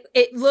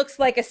 it looks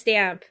like a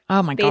stamp.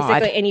 Oh my basically,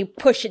 God. and you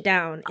push it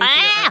down into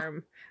your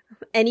arm,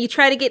 and you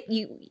try to get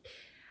you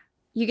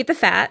get the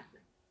fat,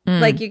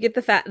 like you get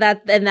the fat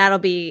and that'll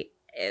be,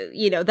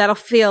 that'll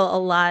feel a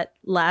lot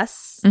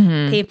less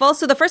painful.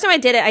 So the first time I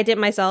did it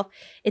myself.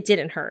 It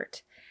didn't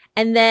hurt,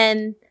 and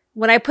then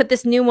when I put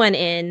this new one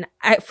in,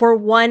 for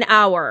 1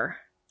 hour.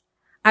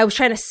 I was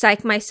trying to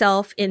psych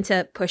myself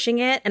into pushing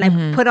it, and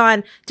I put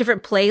on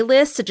different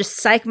playlists to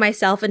just psych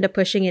myself into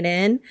pushing it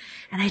in,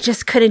 and I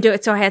just couldn't do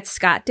it. So I had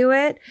Scott do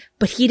it,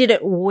 but he did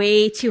it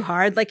way too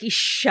hard. Like he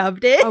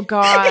shoved it Oh,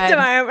 God. into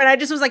my arm, and I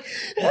just was like,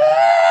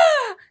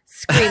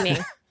 screaming.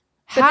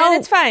 But then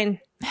it's fine.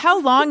 How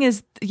long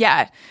is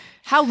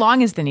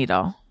the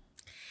needle?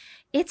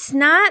 It's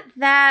not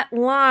that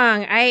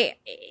long.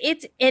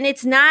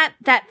 It's not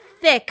that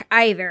thick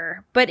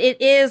either, but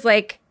it is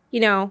like,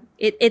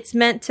 it's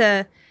meant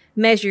to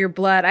measure your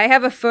blood. I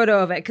have a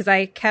photo of it because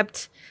I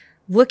kept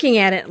looking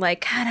at it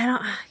like, God,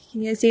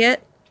 can you see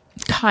it?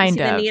 Kind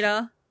See of. the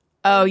needle?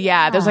 Oh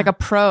yeah, there's like a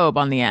probe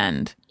on the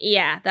end.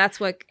 Yeah, that's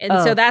what,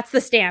 and so that's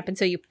the stamp. And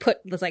so you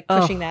was like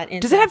pushing that in.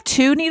 Does it have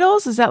 2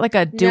 needles? Is that like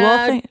a dual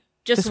thing?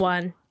 Just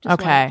one.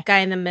 Okay. One. Guy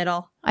in the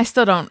middle. I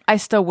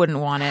still wouldn't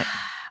want it.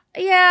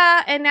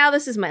 Yeah, and now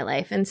this is my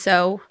life. And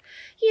so,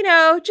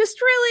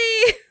 just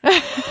really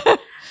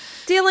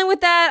dealing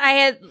with that. I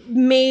had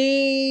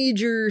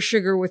major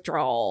sugar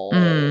withdrawal.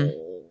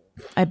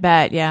 I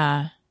bet,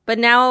 yeah. But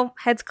now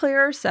head's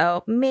clear,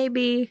 so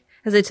maybe,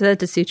 as I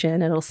said to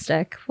Suchin, it'll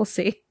stick. We'll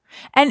see.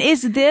 And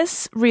is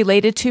this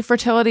related to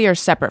fertility or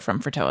separate from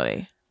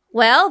fertility?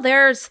 Well,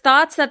 there's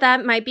thoughts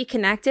that might be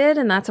connected,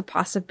 and that's a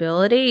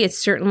possibility. It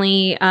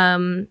certainly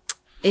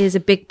is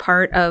a big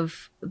part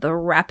of the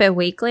rapid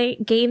weight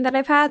gain that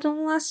I've had in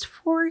the last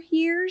 4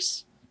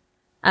 years.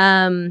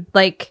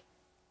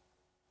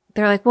 They're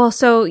like, well,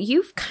 so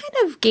you've kind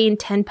of gained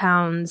 10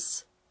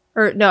 pounds.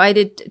 Or no,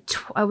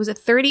 I was at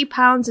 30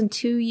 pounds in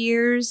 2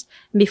 years.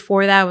 And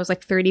before that, I was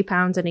like 30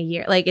 pounds in a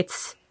year. Like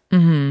it's,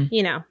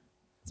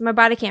 so my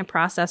body can't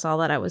process all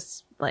that. I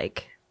was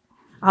like,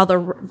 all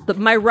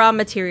my raw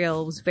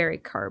material was very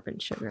carb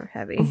and sugar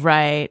heavy.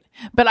 Right.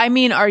 But I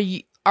mean, are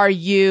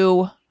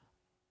you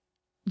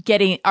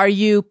paying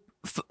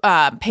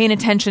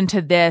attention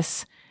to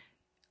this?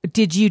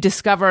 Did you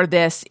discover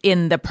this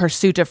in the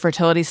pursuit of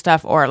fertility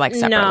stuff or like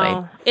separately?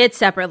 No, it's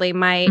separately.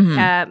 My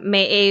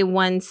my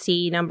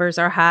A1C numbers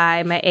are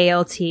high. My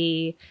ALT,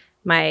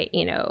 my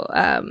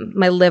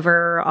my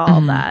liver,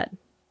 all that.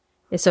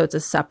 So it's a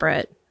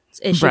separate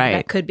issue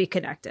that could be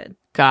connected.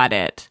 Got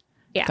it.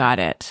 Yeah. Got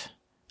it.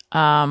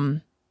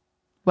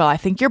 Well, I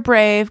think you're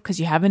brave because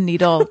you have a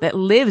needle that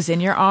lives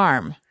in your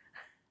arm.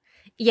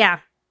 Yeah.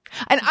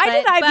 And I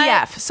did But-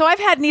 IVF, so I've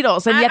had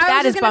needles, and yet I that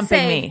was is just gonna bumping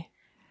say, me.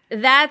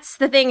 That's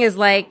the thing is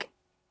like,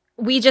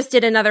 we just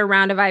did another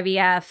round of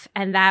IVF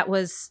and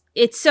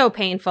it's so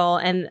painful,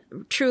 and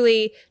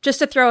truly just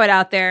to throw it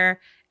out there,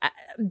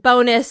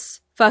 bonus,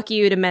 fuck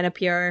you to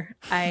Menopur.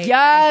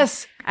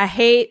 Yes. I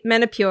hate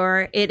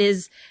Menopur. It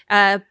is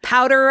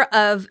powder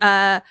of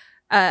A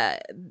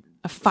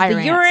fire the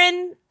ant.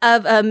 urine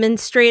of a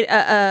menstruate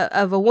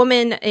of a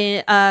woman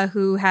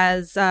who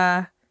has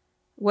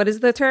what is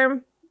the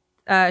term?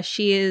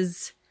 She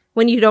is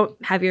when you don't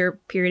have your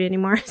period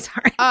anymore.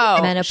 Sorry. Oh,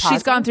 Menopausal.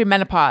 she's gone through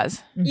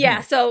menopause.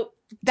 Yeah. So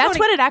That's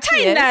what it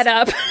actually tighten is. that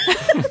up.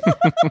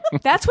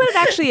 That's what it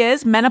actually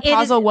is.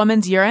 Menopausal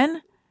woman's urine.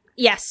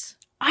 Yes.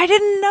 I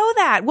didn't know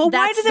that. Well,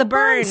 why That's does the it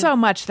burn burn. so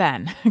much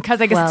then?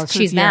 Because I guess Well, it's 'cause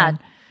she's it's urine.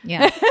 mad.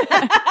 Yeah.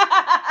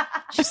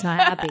 She's not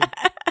happy.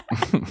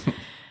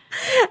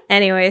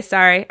 Anyway,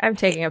 sorry, I'm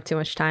taking up too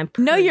much time.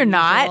 No, per you're usual.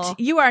 not.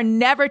 You are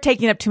never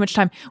taking up too much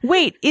time.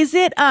 Wait, is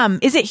it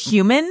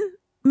human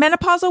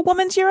menopausal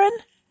woman's urine?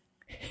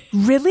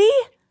 Really?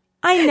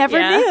 I never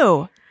Yeah.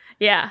 knew.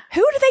 Yeah.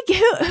 Who do they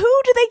get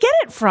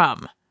it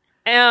from?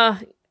 Yeah,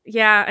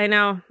 I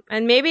know.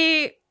 And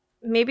maybe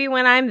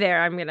when I'm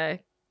there, I'm gonna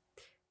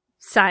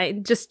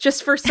sign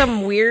just for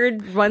some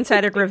weird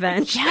one-sided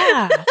revenge.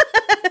 Yeah.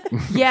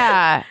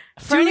 Yeah.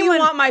 For Do you anyone,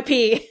 want my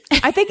pee?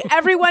 I think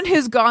everyone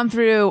who's gone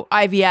through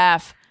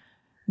IVF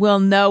will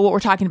know what we're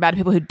talking about.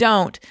 People who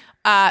don't,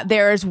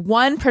 there's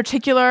one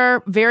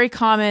particular very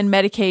common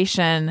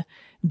medication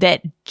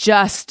that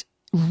just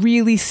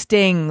really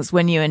stings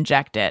when you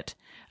inject it.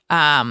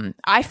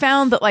 I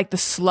found that like the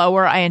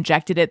slower I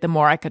injected it, the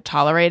more I could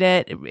tolerate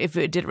it. If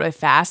it did it really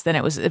fast, then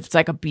it's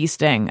like a bee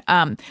sting.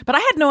 But I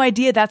had no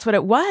idea that's what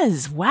it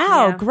was.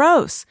 Wow, Yeah.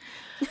 gross.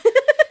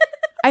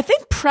 I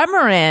think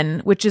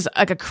Premarin, which is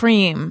like a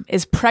cream,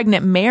 is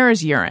pregnant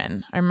mare's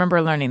urine. I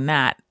remember learning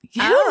that.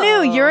 Who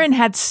Oh. knew urine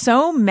had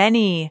so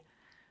many,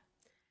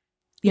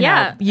 you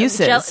know,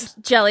 uses?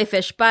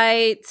 Jellyfish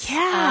bites.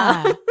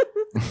 Yeah.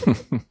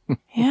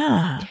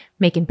 Yeah.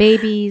 Making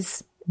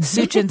babies.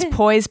 Suchin's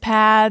poise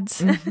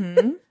pads.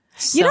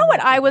 You know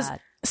what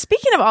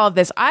speaking of all of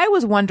this, I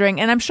was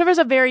wondering, and I'm sure there's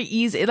a very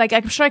easy, like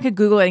I'm sure I could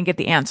Google it and get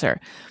the answer.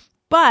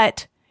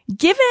 But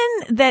given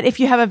that if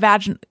you have a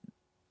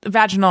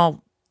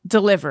vaginal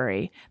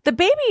delivery, the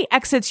baby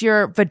exits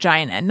your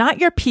vagina, not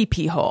your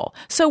pee-pee hole.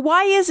 So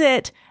why is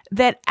it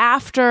that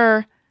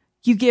after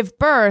you give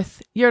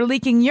birth, you're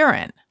leaking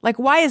urine? Like,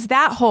 why is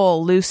that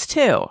hole loose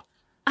too?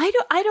 I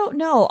don't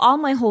know. All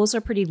my holes are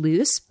pretty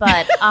loose,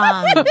 but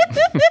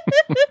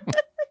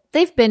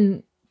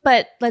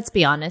but let's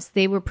be honest,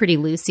 they were pretty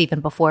loose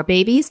even before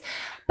babies.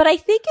 But I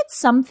think it's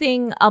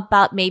something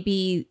about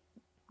maybe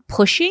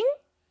pushing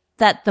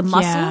that the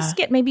muscles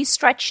get maybe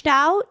stretched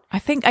out. I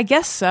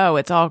guess so.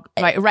 It's all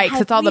right,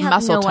 because it's all the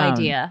muscle no tone.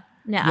 idea.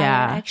 No,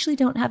 Yeah. I actually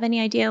don't have any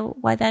idea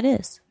why that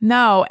is.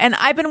 No, and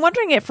I've been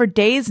wondering it for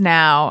days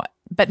now,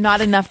 but not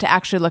enough to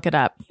actually look it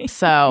up.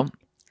 So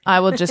I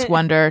will just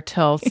wonder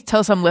till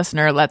some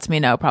listener lets me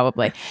know,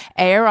 probably.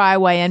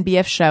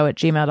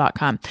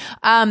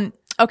 ARIYNBFshow@gmail.com.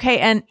 Okay,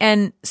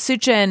 and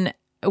Suchin,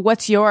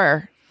 what's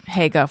your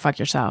hey, go fuck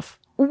yourself?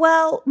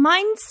 Well,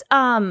 mine's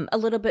a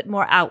little bit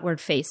more outward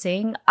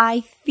facing.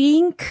 I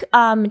think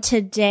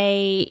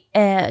today,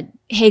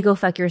 Hey Go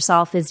Fuck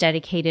Yourself is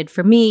dedicated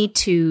for me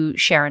to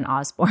Sharon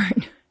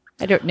Osbourne.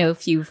 I don't know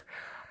if you've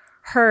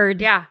heard.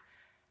 Yeah.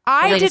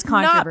 I latest did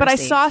not, but I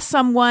controversy. saw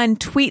someone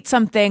tweet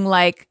something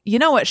like, you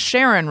know what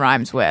Sharon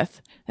rhymes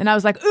with? And I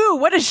was like, ooh,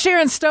 what does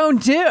Sharon Stone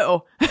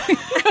do?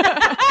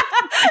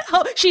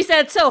 Oh, she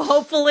said so.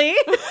 Hopefully.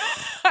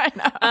 I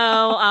know.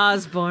 Oh,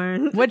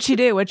 Osborne. What'd she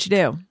do?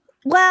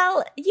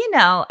 Well,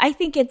 I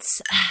think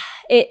it's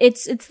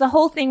the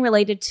whole thing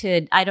related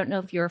to, I don't know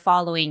if you were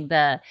following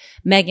the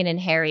Meghan and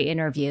Harry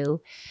interview,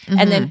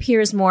 and then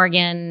Piers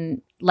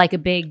Morgan, like a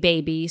big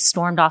baby,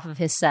 stormed off of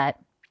his set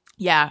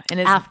Yeah,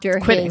 and after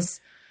quitting. his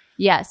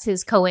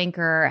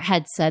co-anchor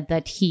had said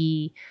that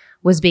he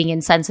was being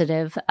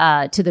insensitive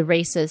to the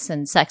racist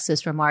and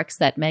sexist remarks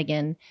that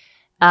Meghan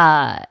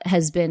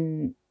has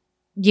been,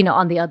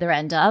 on the other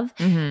end of.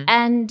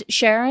 And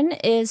Sharon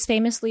is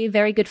famously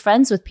very good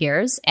friends with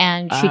Piers,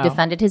 and she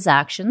defended his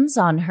actions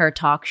on her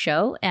talk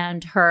show,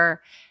 and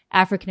her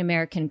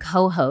African-American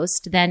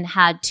co-host then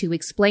had to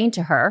explain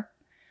to her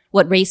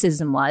what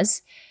racism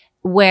was,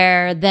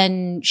 where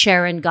then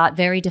Sharon got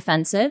very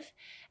defensive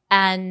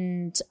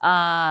and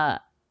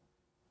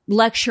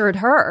lectured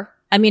her.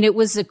 I mean, it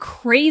was a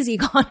crazy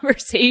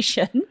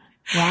conversation.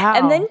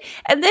 Wow.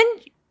 And then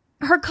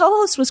her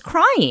co-host was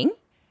crying,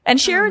 and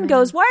Sharon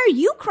goes, "Why are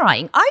you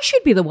crying? I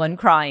should be the one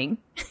crying."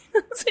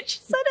 So she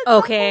said it.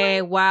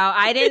 Okay, wow.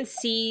 I didn't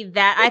see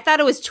that. I thought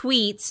it was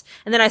tweets,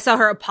 and then I saw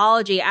her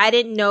apology. I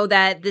didn't know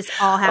that this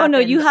all Oh happened. no,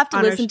 you have to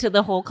on her listen to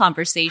the whole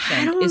conversation.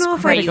 I don't It's know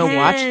if crazy. I gotta go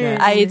watch this.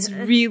 It's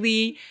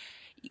really,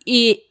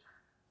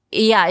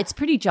 it's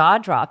pretty jaw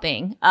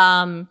dropping.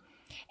 And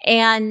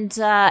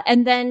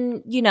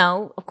then,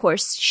 of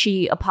course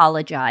she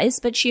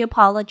apologized, but she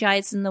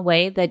apologized in the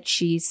way that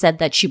she said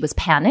that she was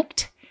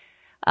panicked.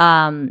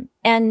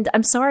 And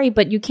I'm sorry,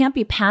 but you can't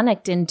be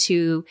panicked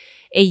into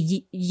a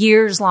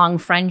years-long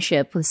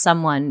friendship with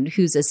someone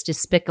who's as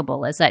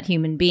despicable as that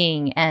human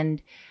being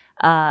and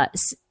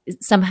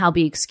somehow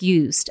be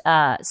excused.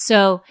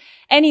 So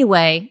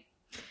anyway,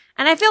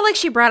 And I feel like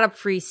she brought up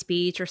free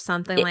speech or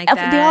something like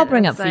that. they all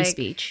bring up It's free like-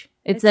 speach.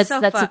 it's That's so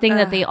the thing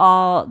that they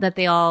all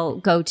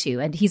go to,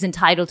 and he's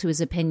entitled to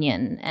his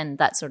opinion and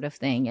that sort of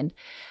thing.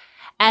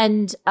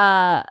 And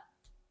I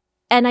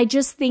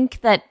just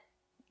think that,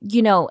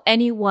 you know,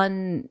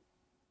 anyone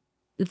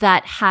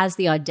that has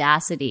the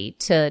audacity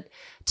to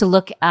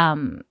look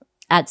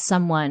at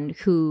someone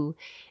who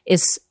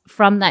is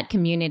from that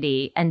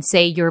community and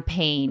say your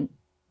pain,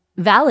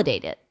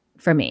 validate it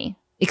for me,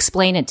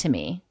 explain it to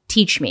me,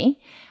 teach me,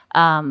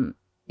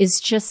 is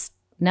just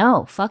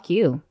no, fuck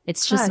you.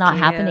 It's just Fuck not you.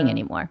 happening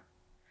anymore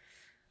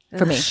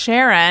for me.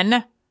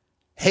 Sharon.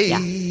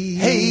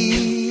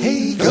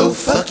 Hey, go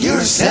fuck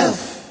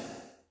yourself.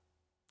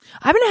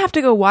 I'm going to have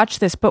to go watch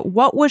this, but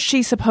what was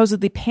she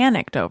supposedly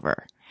panicked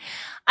over?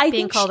 I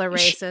Being think called a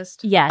she- racist.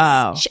 Yes.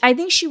 Oh. I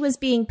think she was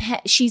being,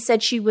 she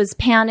said she was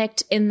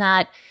panicked in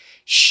that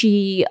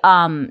she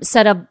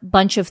said a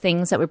bunch of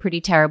things that were pretty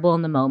terrible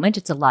in the moment.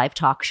 It's a live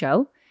talk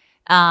show.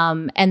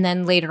 And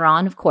then later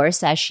on, of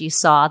course, as she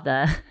saw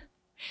the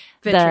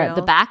Vitriol.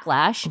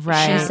 backlash,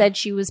 Right. she said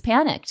she was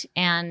panicked.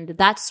 And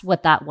that's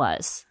what that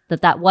was.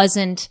 That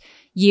wasn't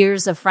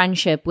years of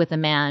friendship with a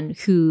man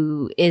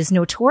who is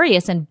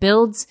notorious and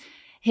builds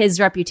his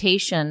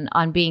reputation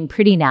on being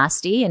pretty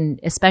nasty, and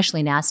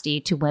especially nasty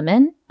to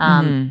women,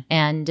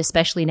 and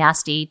especially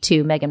nasty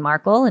to Meghan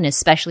Markle, and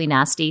especially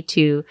nasty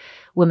to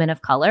women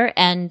of color.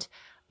 And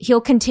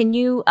he'll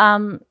continue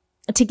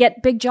to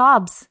get big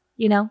jobs.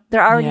 You know,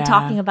 they're already Yeah.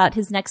 talking about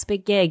his next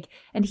big gig,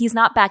 and he's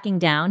not backing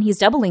down. He's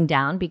doubling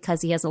down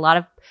because he has a lot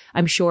of,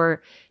 I'm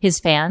sure, his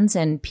fans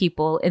and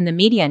people in the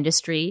media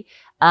industry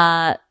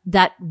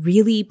that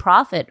really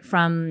profit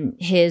from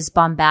his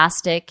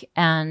bombastic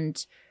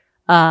and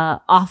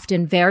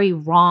often very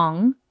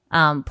wrong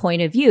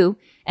point of view.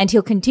 And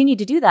he'll continue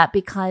to do that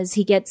because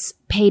he gets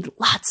paid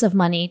lots of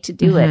money to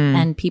do it,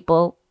 and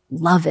people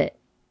love it.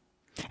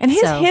 And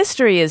his So-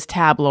 history is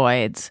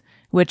tabloids,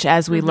 which,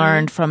 as we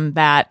learned from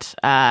that,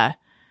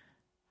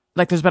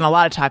 like there's been a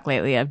lot of talk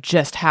lately of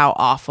just how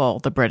awful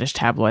the British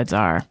tabloids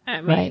are.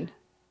 I mean, Right.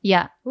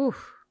 Yeah.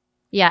 oof.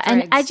 Yeah.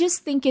 And I Dregs. just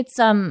think it's,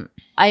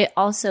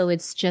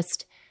 it's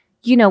just,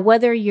 you know,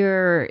 whether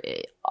you're,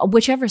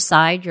 whichever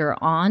side you're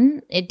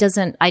on, it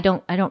doesn't, I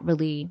don't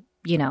really,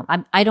 you know,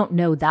 I don't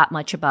know that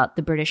much about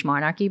the British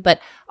monarchy, but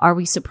are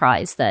we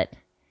surprised that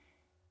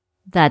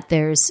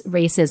there's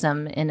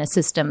racism in a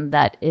system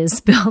that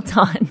is built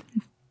on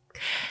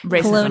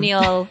Racism.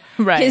 colonial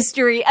Right.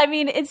 history? I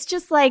mean, it's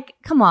just like,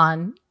 come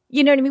on.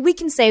 You know what I mean? We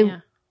can say, Yeah.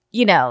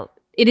 you know,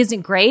 it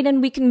isn't great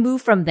and we can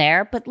move from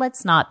there, but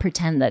let's not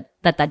pretend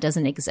that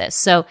doesn't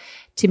exist. So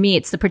to me,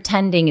 it's the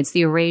pretending, it's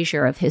the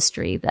erasure of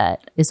history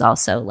that is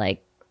also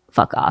like,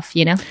 fuck off,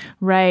 you know?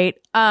 Right.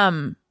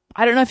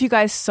 I don't know if you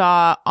guys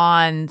saw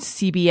on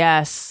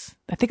CBS,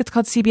 I think it's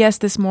called CBS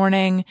This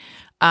Morning,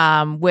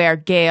 where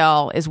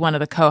Gail is one of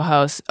the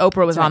co-hosts.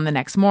 Oprah was on the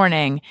next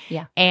morning.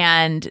 Yeah.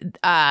 And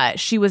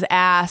she was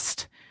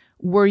asked,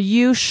 were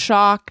you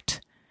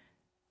shocked?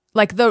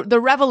 Like the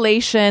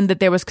revelation that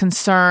there was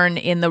concern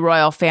in the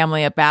royal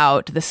family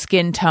about the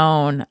skin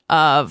tone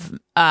of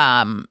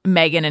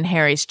Meghan and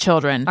Harry's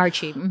children.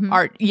 Archie.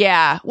 Mhm.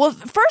 Yeah. Well,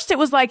 first it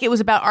was like it was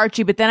about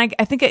Archie, but then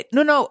I think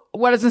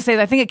what I was going to say is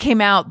I think it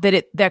came out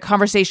that that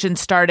conversation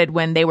started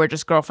when they were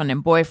just girlfriend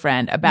and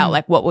boyfriend about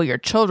like, what will your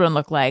children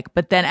look like?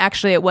 But then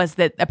actually it was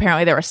that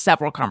apparently there were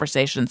several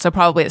conversations. So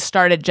probably it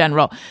started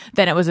general.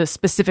 Then it was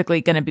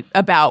specifically going to be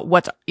about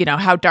what's, you know,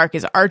 how dark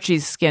is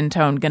Archie's skin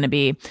tone going to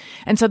be?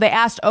 And so they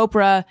asked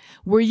Oprah,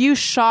 were you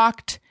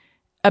shocked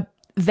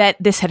that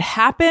this had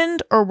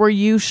happened, or were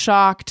you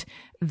shocked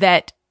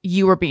that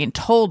you were being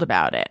told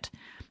about it?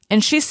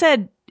 And she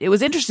said, it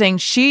was interesting.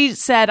 She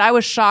said, I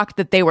was shocked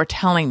that they were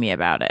telling me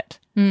about it.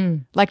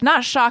 Like,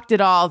 not shocked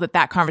at all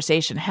that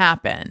conversation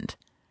happened.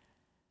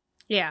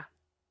 Yeah.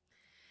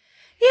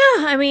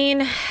 Yeah, I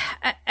mean,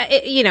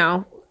 you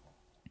know,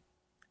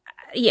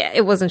 yeah,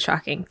 it wasn't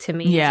shocking to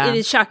me. Yeah. It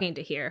is shocking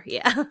to hear.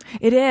 Yeah.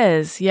 It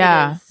is.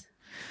 Yeah. It is.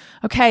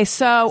 Okay.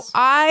 So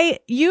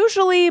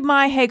usually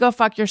my hey, go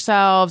fuck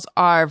yourselves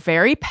are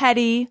very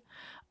petty.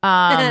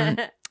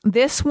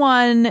 This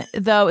one,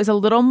 though, is a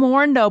little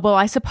more noble,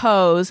 I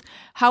suppose.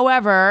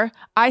 However,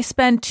 I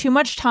spend too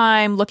much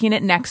time looking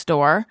at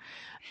Nextdoor,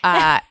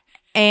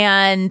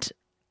 and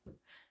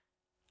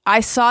I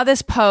saw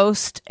this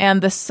post,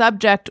 and the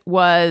subject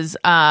was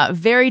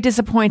very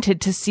disappointed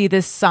to see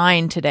this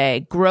sign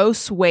today: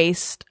 gross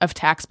waste of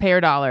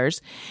taxpayer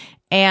dollars.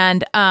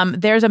 And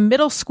there's a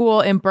middle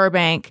school in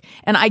Burbank,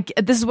 and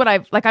this is what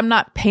I'm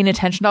not paying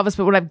attention to all this,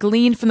 but what I've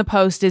gleaned from the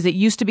post is it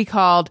used to be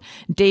called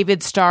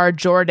David Starr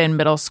Jordan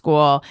Middle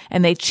School,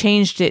 and they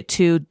changed it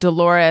to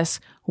Dolores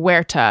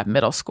Huerta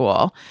Middle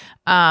School.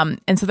 And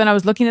so then I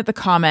was looking at the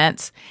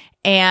comments,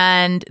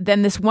 and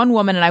then this one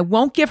woman, and I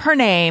won't give her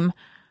name,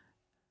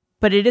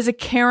 but it is a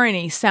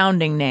Karen-y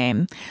sounding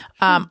name.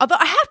 Although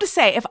I have to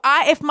say, if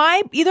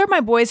either of my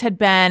boys had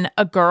been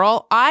a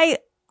girl,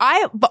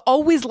 I've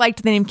always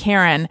liked the name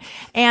Karen,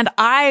 and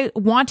I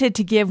wanted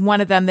to give one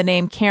of them the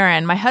name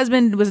Karen. My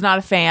husband was not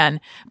a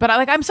fan, but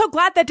I'm so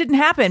glad that didn't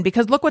happen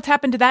because look what's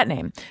happened to that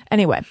name.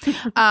 Anyway,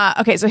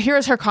 okay, so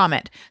here's her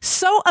comment.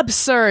 So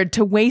absurd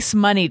to waste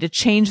money to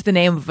change the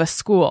name of a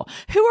school.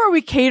 Who are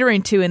we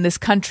catering to in this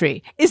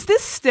country? Is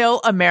this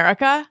still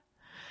America?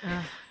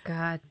 Oh,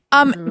 God.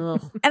 And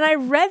I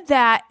read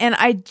that and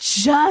I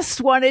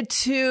just wanted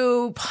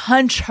to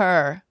punch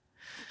her.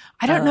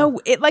 I don't know.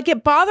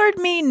 It bothered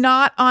me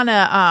not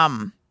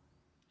on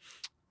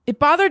it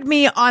bothered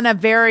me on a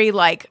very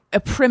a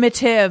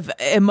primitive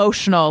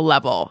emotional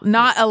level,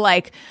 not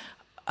a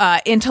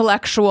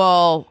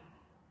intellectual,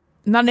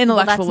 not an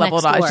intellectual level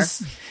at all. It's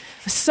just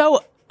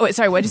so, wait,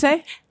 sorry, what'd you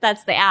say?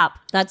 That's the app.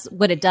 That's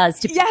what it does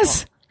to people.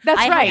 Yes, that's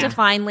right.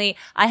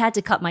 I had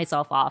to cut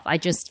myself off. I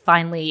just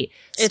finally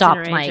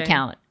stopped my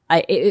account.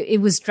 It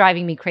was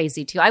driving me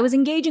crazy too. I was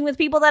engaging with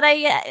people that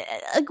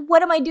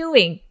what am I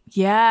doing?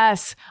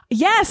 Yes.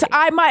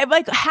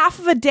 My half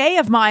of a day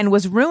of mine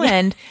was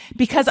ruined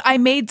because I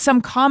made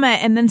some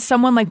comment and then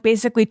someone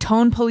basically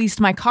tone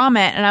policed my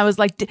comment. And I was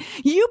like,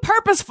 you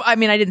I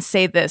mean, I didn't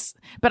say this,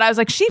 but I was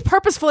like, she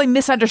purposefully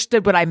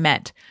misunderstood what I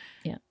meant.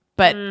 Yeah.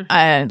 But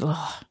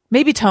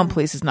maybe tone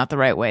police is not the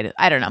right way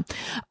I don't know.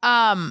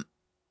 I'll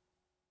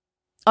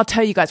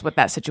tell you guys what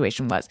that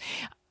situation was.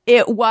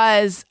 It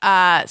was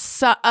an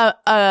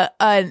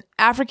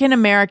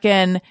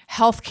African-American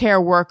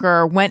healthcare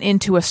worker went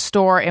into a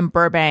store in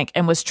Burbank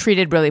and was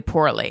treated really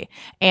poorly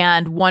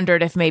and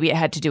wondered if maybe it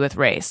had to do with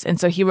race. And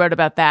so he wrote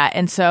about that.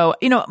 And so,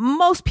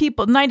 most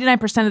people,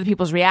 99% of the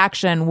people's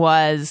reaction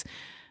was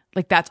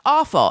that's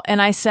awful.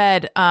 And I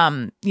said,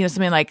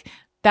 something like,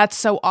 that's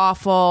so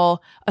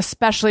awful,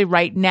 especially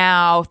right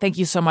now. Thank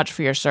you so much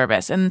for your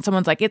service. And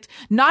someone's like, it's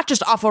not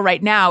just awful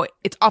right now.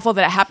 It's awful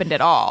that it happened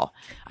at all.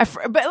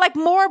 But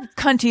more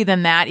cunty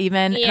than that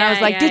even. Yeah, and I was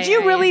like, did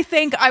you really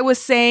think I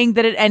was saying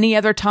that at any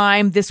other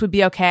time this would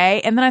be okay?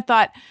 And then I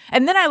thought,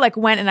 and then I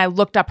went and I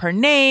looked up her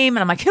name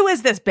and I'm like, who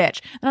is this bitch?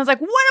 And I was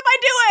like, what am I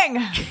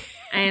doing?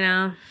 I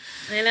know.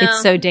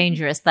 It's so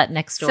dangerous, that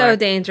next door. So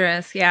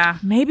dangerous. Yeah.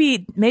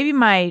 Maybe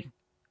my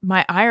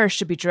ire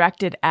should be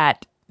directed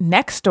at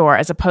next door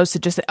as opposed to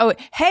just,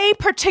 hey,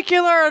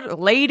 particular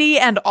lady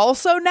and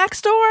also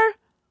next door.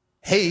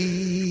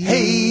 Hey,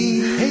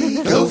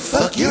 go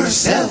fuck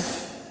yourself.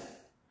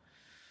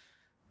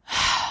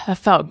 That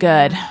felt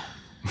good.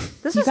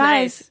 This You is guys,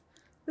 nice.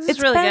 This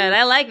is really good.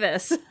 I like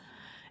this.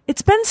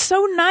 It's been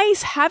so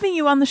nice having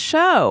you on the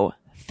show.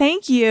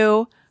 Thank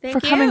you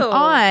for coming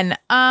on.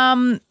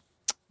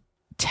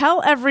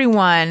 Tell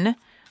everyone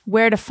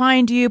where to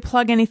find you,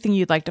 plug anything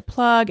you'd like to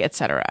plug,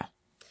 etc.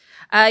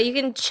 You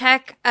can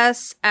check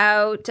us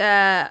out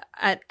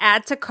at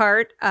Add to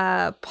Cart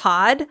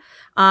Pod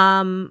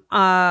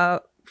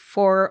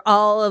for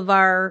all of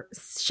our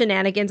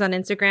shenanigans on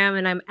Instagram,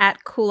 and I'm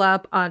at Cool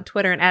Up on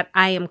Twitter and at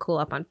I am Cool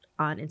Up on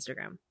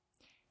Instagram.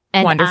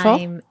 And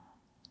Wonderful.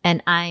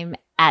 I'm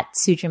at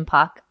Sujin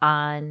Pak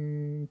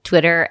on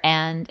Twitter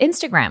and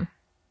Instagram.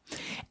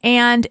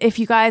 And if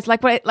you guys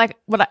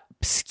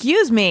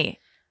excuse me.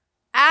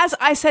 As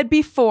I said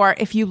before,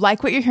 if you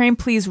like what you're hearing,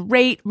 please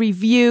rate,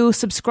 review,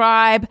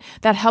 subscribe.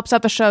 That helps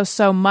out the show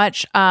so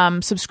much.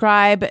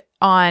 Subscribe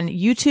on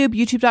YouTube,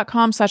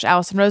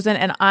 youtube.com/Allison Rosen.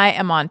 And I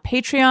am on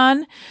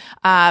Patreon.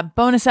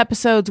 Bonus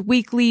episodes,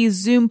 weekly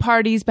Zoom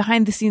parties,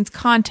 behind the scenes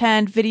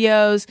content,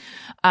 videos.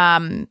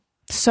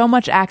 So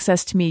much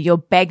access to me. You'll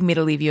beg me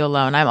to leave you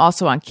alone. I'm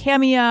also on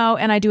Cameo,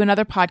 and I do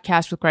another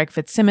podcast with Greg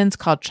Fitzsimmons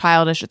called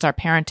Childish. It's our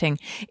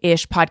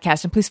parenting-ish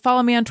podcast. And please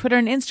follow me on Twitter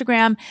and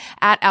Instagram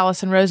at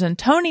Allison Rosen.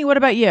 Tony, what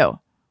about you?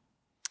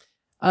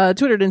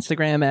 Twitter and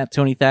Instagram at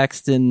Tony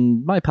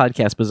Thaxton. My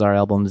podcast, Bizarre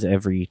Albums,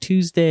 every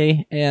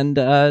Tuesday. And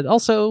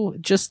also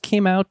just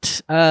came out,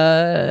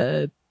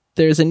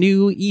 there's a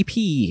new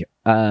EP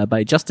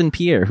by Justin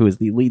Pierre, who is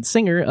the lead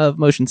singer of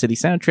Motion City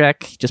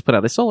Soundtrack. He just put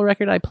out a solo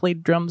record. I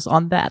played drums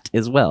on that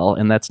as well,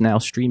 and that's now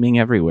streaming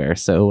everywhere.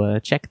 So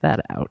check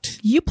that out.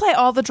 You play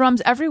all the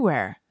drums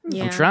everywhere.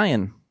 Yeah. I'm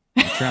trying.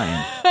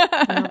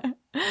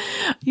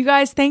 You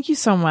guys, thank you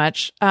so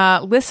much.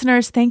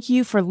 Listeners, thank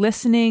you for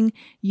listening.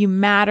 You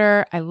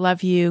matter. I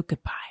love you.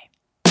 Goodbye.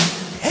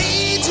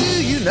 Hey,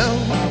 do you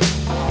know about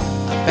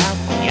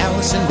the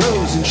Allison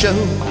Rosen Show?